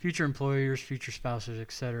 Future employers, future spouses,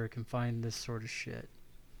 etc. can find this sort of shit.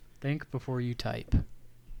 Think before you type.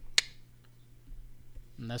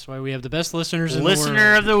 And that's why we have the best listeners in the world.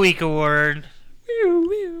 Listener of the Week award.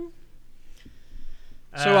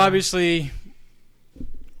 So obviously,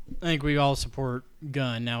 I think we all support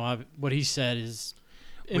Gunn. Now, what he said is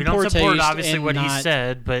in we don't poor support taste obviously and what he not-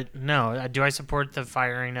 said, but no. Do I support the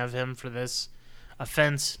firing of him for this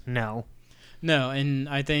offense? No. No, and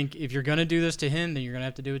I think if you're going to do this to him, then you're going to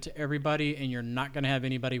have to do it to everybody, and you're not going to have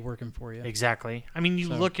anybody working for you. Exactly. I mean, you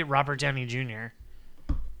look at Robert Downey Jr.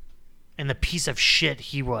 and the piece of shit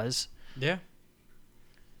he was. Yeah.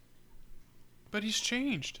 But he's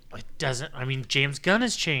changed. It doesn't. I mean, James Gunn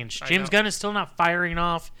has changed. I James know. Gunn is still not firing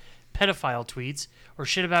off pedophile tweets or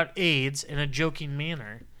shit about AIDS in a joking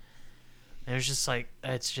manner. And it's just like,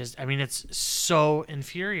 it's just, I mean, it's so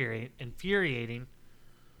infuriating.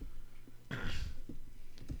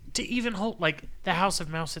 To even hold, like, the House of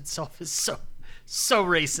Mouse itself is so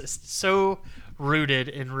racist, so rooted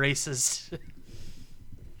in racist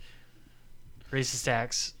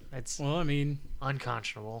acts. It's Well, I mean,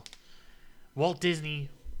 unconscionable. Walt Disney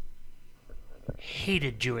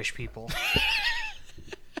hated Jewish people.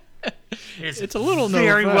 It's a little known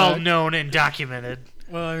very fact. well known and documented.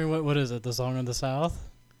 well, I mean, what is it? The Song of the South?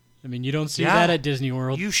 I mean, you don't see Yeah. that at Disney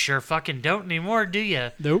World. You sure fucking don't anymore, do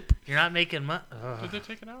you? Nope. You're not making money. Did they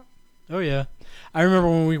take it out? Oh yeah, I remember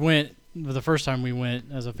when we went the first time we went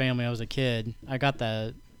as a family. I was a kid. I got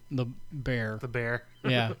the bear. The bear.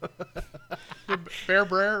 Yeah,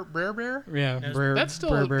 Bear? yeah. That's- Brer- That's still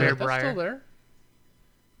Brer there. Bear. That's still there.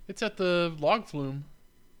 It's at the log flume.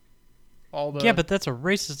 All the Yeah, but that's a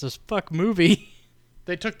racist as fuck movie.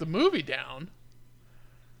 they took the movie down.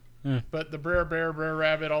 Yeah. But the Brer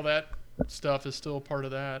Rabbit, all that stuff is still part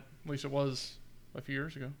of that. At least it was a few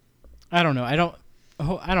years ago. I don't know. I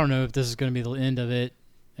don't know if this is going to be the end of it.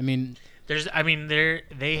 I mean,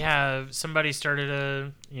 They have somebody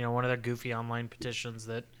started one of their goofy online petitions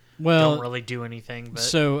that well, don't really do anything. But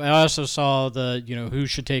so I also saw the who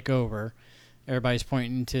should take over. Everybody's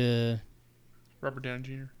pointing to Robert Downey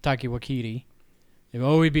Jr. Taika Waititi.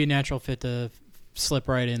 We'd be a natural fit to slip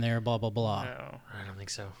right in there. Blah blah blah. No. I don't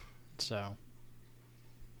think so. So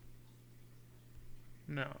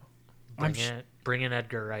No. Bring in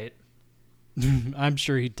Edgar Wright. I'm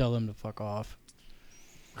sure he'd tell them to fuck off.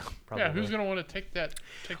 Probably. Yeah, who's going to want to take that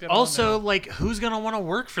Also, on now? like, who's gonna want to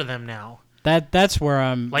work for them now? That's where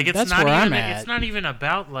I'm. Like, it's that's not where even. I'm at. It's not even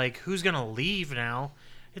about like who's gonna leave now.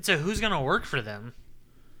 It's a who's gonna work for them.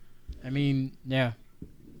 I mean, yeah.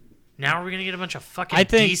 Now we're gonna get a bunch of fucking I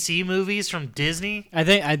think- DC movies from Disney.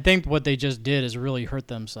 I think what they just did is really hurt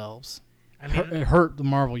themselves. I mean, It hurt the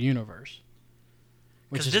Marvel universe.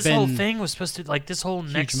 Which because has this whole been thing was supposed to, like, this whole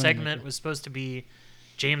next moneymaker. segment was supposed to be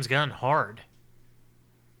James Gunn hard.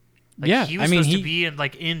 Like, yeah, he was I mean, supposed to be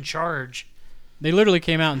in charge. they literally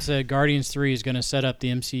came out and said Guardians 3 is going to set up the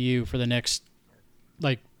MCU for the next,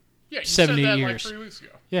 like, Yeah, you 70 said that years. like 3 weeks ago.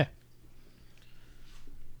 yeah.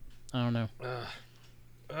 I don't know.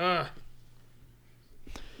 All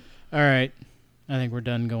right. I think we're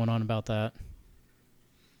done going on about that.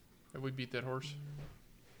 Have we beat that horse?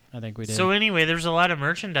 I think we did. So anyway, there's a lot of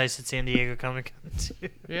merchandise at San Diego Comic Con too.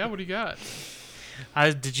 Yeah, what do you got?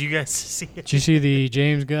 Did you guys see it? Did you see the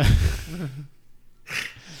James Gunn?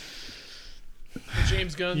 The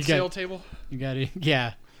James Gunn You got- sale table? You got it?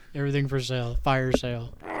 Yeah. Everything for sale. Fire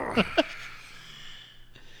sale.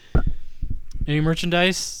 Any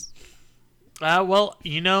merchandise? Well,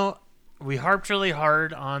 we harped really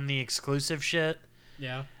hard on the exclusive shit,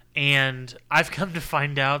 Yeah. and I've come to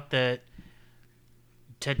find out that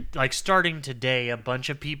starting today, a bunch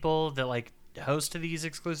of people that like host these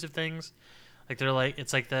exclusive things, like they're like,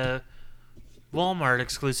 it's like the Walmart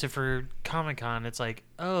exclusive for Comic-Con. It's like,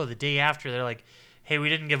 oh, the day after they're like, hey, we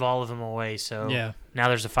didn't give all of them away, so Yeah. now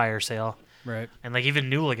there's a fire sale. Right. And like even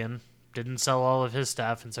Newligan didn't sell all of his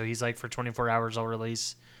stuff, and so he's like, for 24 hours I'll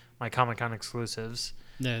release my Comic-Con exclusives.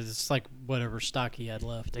 Yeah, it's like whatever stock he had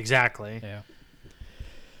left. Exactly. Yeah.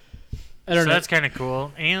 I don't So know. that's kind of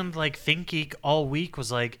cool. And like ThinkGeek all week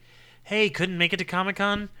was like, hey, couldn't make it to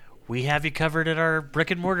Comic-Con? We have you covered at our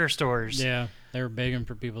brick and mortar stores. Yeah, they were begging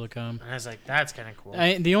for people to come. And I was like, that's kind of cool.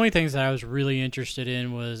 The only things that I was really interested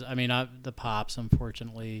in was, the Pops,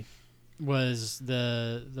 unfortunately, was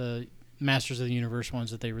the Masters of the Universe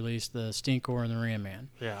ones that they released, the Stinkor and the Ram Man.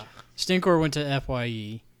 Yeah. Stinkor went to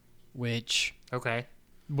FYE, which Okay.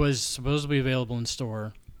 was supposed to be available in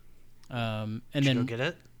store. And Did then you go get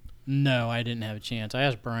it? No, I didn't have a chance. I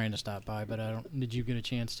asked Brian to stop by, but I don't. Did you get a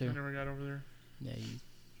chance I to? never got over there. Yeah, you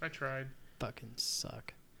I tried. fucking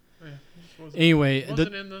suck. Yeah, it just wasn't, Anyway,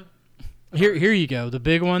 wasn't in the. here you go. The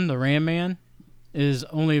big one, the Ram Man, is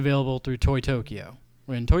only available through Toy Tokyo.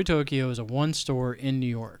 When Toy Tokyo is a one store in New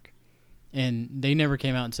York, and they never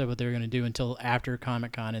came out and said what they were going to do until after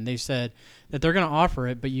Comic-Con, and they said that they're going to offer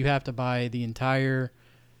it, but you have to buy the entire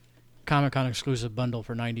Comic-Con exclusive bundle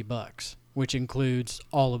for $90, which includes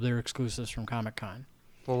all of their exclusives from Comic-Con.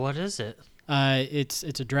 Well, what is it? It's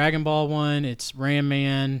a Dragon Ball one. It's Ram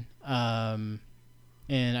Man, and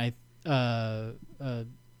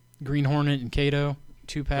Green Hornet and Kato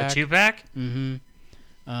 2-pack. The 2-pack? Mm-hmm.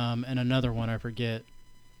 And another one I forget,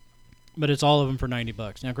 but it's all of them for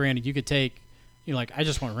 $90. Now, granted, you could take, I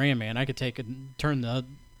just want Ram Man. I could take and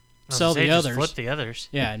sell the others, flip the others.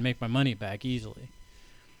 yeah, and make my money back easily.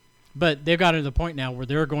 But they've got to the point now where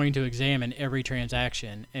they're going to examine every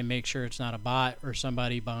transaction and make sure it's not a bot or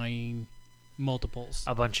somebody buying multiples.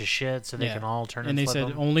 A bunch of shit, so they Yeah. can all turn And and they flip said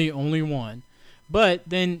them. only one. But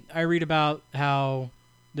then I read about how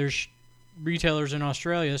there's retailers in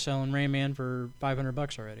Australia selling Ram Man for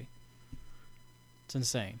 $500 already. It's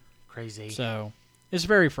insane. Crazy. So it's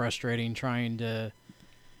very frustrating trying to.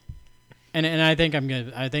 And I think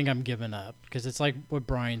I'm giving up because it's like what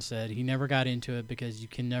Brian said. He never got into it because you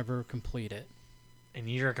can never complete it. And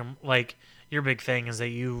your big thing is that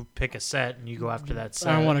you pick a set and you go after that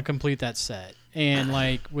set. I want to complete that set. And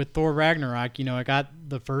like with Thor Ragnarok, I got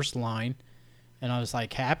the first line, and I was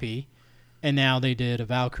like happy. And now they did a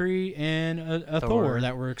Valkyrie and a Thor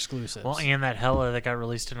that were exclusives. Well, and that Hela that got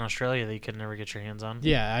released in Australia that you could never get your hands on.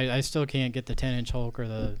 Yeah, I still can't get the 10-inch Hulk or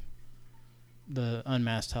the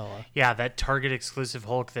unmasked Hela. Yeah, that Target exclusive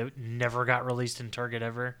Hulk that never got released in Target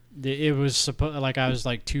ever. It was I was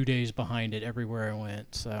like 2 days behind it everywhere I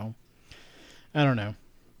went. So I don't know.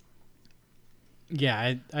 Yeah, I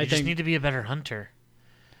You think just need to be a better hunter.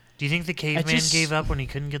 Do you think the caveman gave up when he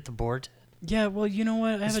couldn't get the board? Yeah, well, you know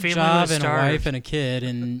what? I His have a family job was and a starved. wife and a kid,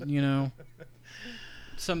 and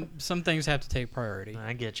some things have to take priority.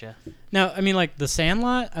 I get you. Now, I mean, like the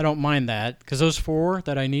Sandlot, I don't mind that because those 4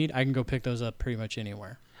 that I need, I can go pick those up pretty much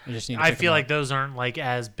anywhere. I just need. To I pick feel them like up. those aren't like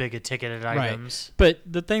as big a ticketed items. But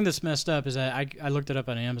the thing that's messed up is that I looked it up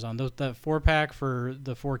on Amazon. That 4-pack for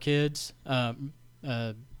the 4 kids,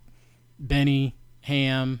 Benny,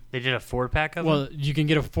 Ham. They did a 4-pack of them? Well, you can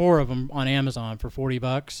get 4 of them on Amazon for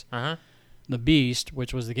 $40. Uh-huh. The Beast,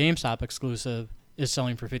 which was the GameStop exclusive, is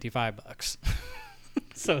selling for $55.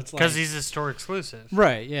 So it's like Because he's a store exclusive.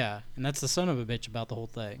 right, yeah, and that's the son of a bitch about the whole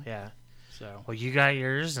thing. Yeah. So Well, you got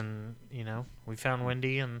yours, and, we found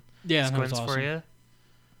Wendy and yeah, that was Squints for awesome. you.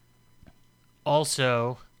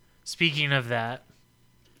 Also, speaking of that,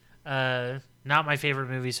 not my favorite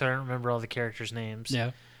movie, so I don't remember all the characters' names.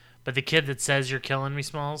 Yeah, But the kid that says you're killing me,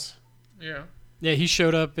 Smalls. Yeah. yeah, he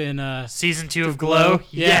showed up in Season 2 of Glow? Glow?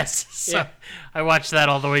 Yeah. Yes. So Yeah. I watched that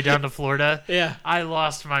all the way down to Florida. yeah. I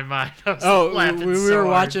lost my mind. I was Oh, laughing we so were hard.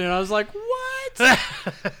 watching it. I was like, what?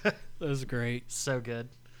 That was great. So good.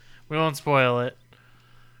 We won't spoil it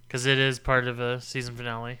because it is part of a season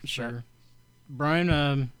finale. Sure.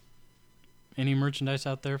 Brian, any merchandise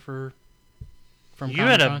out there from You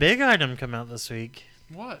had a Comic-Con? big item come out this week.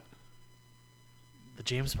 What? The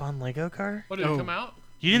James Bond Lego car? What did Oh. it come out?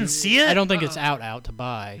 You didn't see it? I don't think it's out to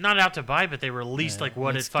buy. Not out to buy, but they released Yeah, like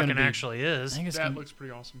what it it's gonna fucking be- actually I is. think it's That gonna, looks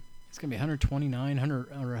pretty awesome. it's gonna be $129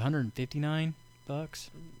 or $159.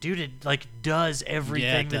 Dude, it like does everything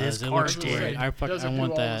Yeah, it that his does. It car looks did. great. I Doesn't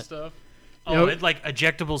want do all that. the stuff. Oh, Yep. it like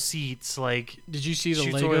ejectable seats, like Did you see the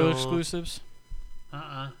Shoots Lego oil. exclusives?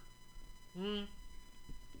 I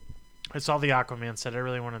saw the Aquaman set. I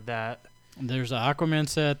really wanted that. There's the Aquaman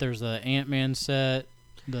set. There's the Ant-Man set.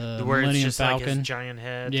 The Where it's Millennium just like Falcon. his giant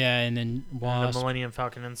head. Yeah, and then And Wasp. the Millennium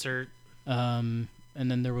Falcon insert. And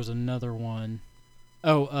then there was another one.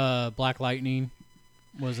 Oh, Black Lightning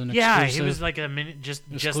was an Yeah, exclusive. he was like a mini, just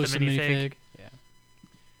a exclusive minifig. Yeah.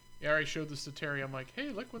 Yeah, I already showed this to Terry. I'm like, hey,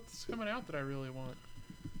 look what's coming out that I really want.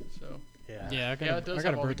 So Yeah, I yeah, got, it does I got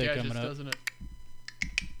have a all the birthday gadgets, coming up. doesn't it?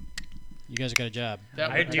 You guys got a job.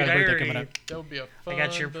 That I, would- dude, got a I birthday already, coming up. That would be a fun I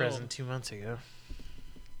got your build. present 2 months ago.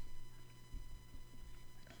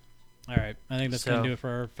 All right, I think that's So, gonna do it for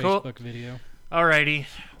our cool. Facebook video. Alrighty.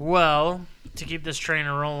 Well, to keep this train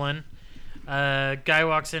rolling, guy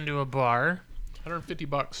walks into a bar.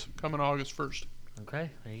 $150 coming August 1st. Okay,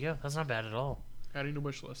 there you go. That's not bad at all. Adding to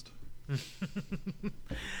wish list.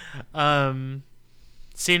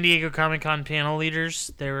 San Diego Comic-Con panel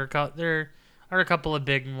leaders. There are a couple of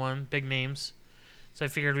big names. So I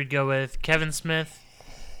figured we'd go with Kevin Smith,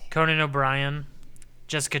 Conan O'Brien,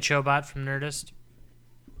 Jessica Chobot from Nerdist,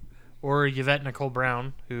 or Yvette Nicole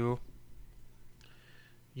Brown, who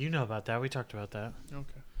you know about that. We talked about that.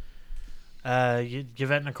 Okay.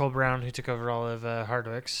 Yvette Nicole Brown, who took over all of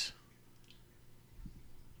Hardwick's.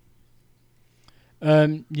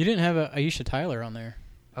 You didn't have Aisha Tyler on there.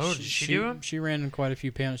 Oh, did she do them? She ran quite a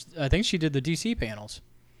few panels. I think she did the DC panels.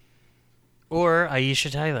 Or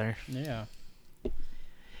Aisha Tyler. Yeah.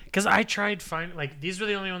 Because I tried these were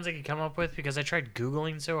the only ones I could come up with because I tried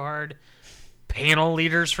Googling so hard. Panel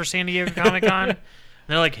leaders for San Diego Comic Con. And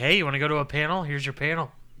they're like, hey, you want to go to a panel? Here's your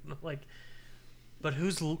panel. Like, but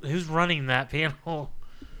who's running that panel?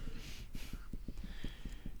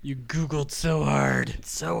 You Googled so hard.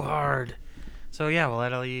 So hard. So yeah, we'll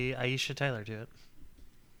add Aisha Tyler to it.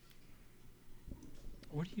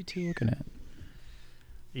 What are you two looking at?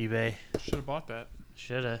 eBay. Should have bought that.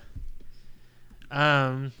 Shoulda.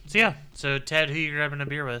 So yeah. So Ted, who you grabbing a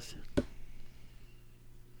beer with?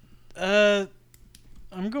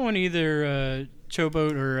 I'm going either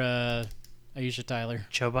Chobot or Aisha Tyler.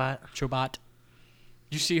 Chobot. Did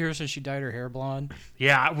you see her since she dyed her hair blonde?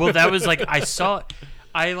 Yeah. Well, that was like I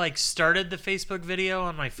started the Facebook video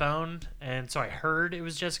on my phone, and so I heard it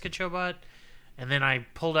was Jessica Chobot, and then I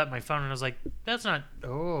pulled up my phone and I was like, that's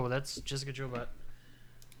Jessica Chobot.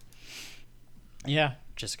 Yeah.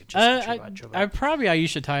 Jessica Chobot. I probably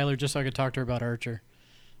Aisha Tyler just so I could talk to her about Archer.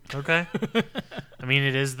 Okay. I mean,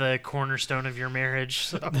 it is the cornerstone of your marriage.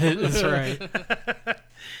 So. That's right.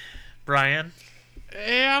 Brian?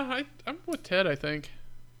 Yeah, I'm with Ted, I think.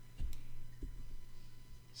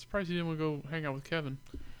 Surprised he didn't want to go hang out with Kevin.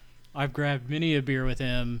 I've grabbed many a beer with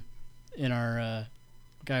him in our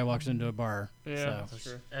guy walks into a bar. Yeah, so. that's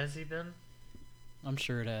true. Has he been? I'm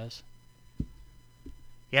sure it has.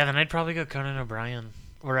 Yeah, then I'd probably go Conan O'Brien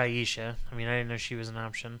or Aisha. I mean, I didn't know she was an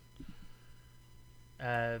option.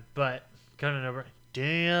 But Conan O'Brien.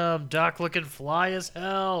 Damn, Doc looking fly as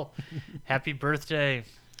hell. Happy birthday.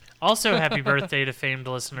 Also, happy birthday to famed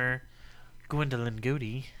listener Gwendolyn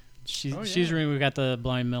Goody. She's we got the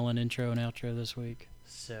Blind Melon intro and outro this week.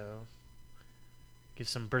 So, give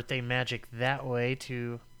some birthday magic that way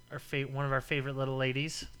to one of our favorite little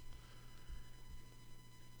ladies.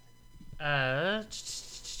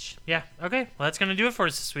 Yeah, okay. Well, that's going to do it for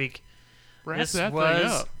us this week. This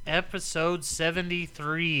was episode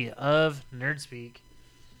 73 of Nerdspeak.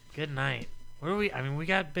 Good night. Where are we? I mean, we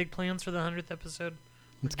got big plans for the 100th episode.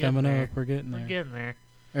 It's coming up. We're getting there. We're getting there.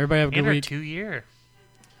 Everybody have a good week. 2-year.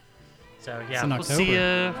 So, yeah, It's in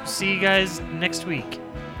we'll see you guys next week.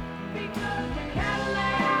 Because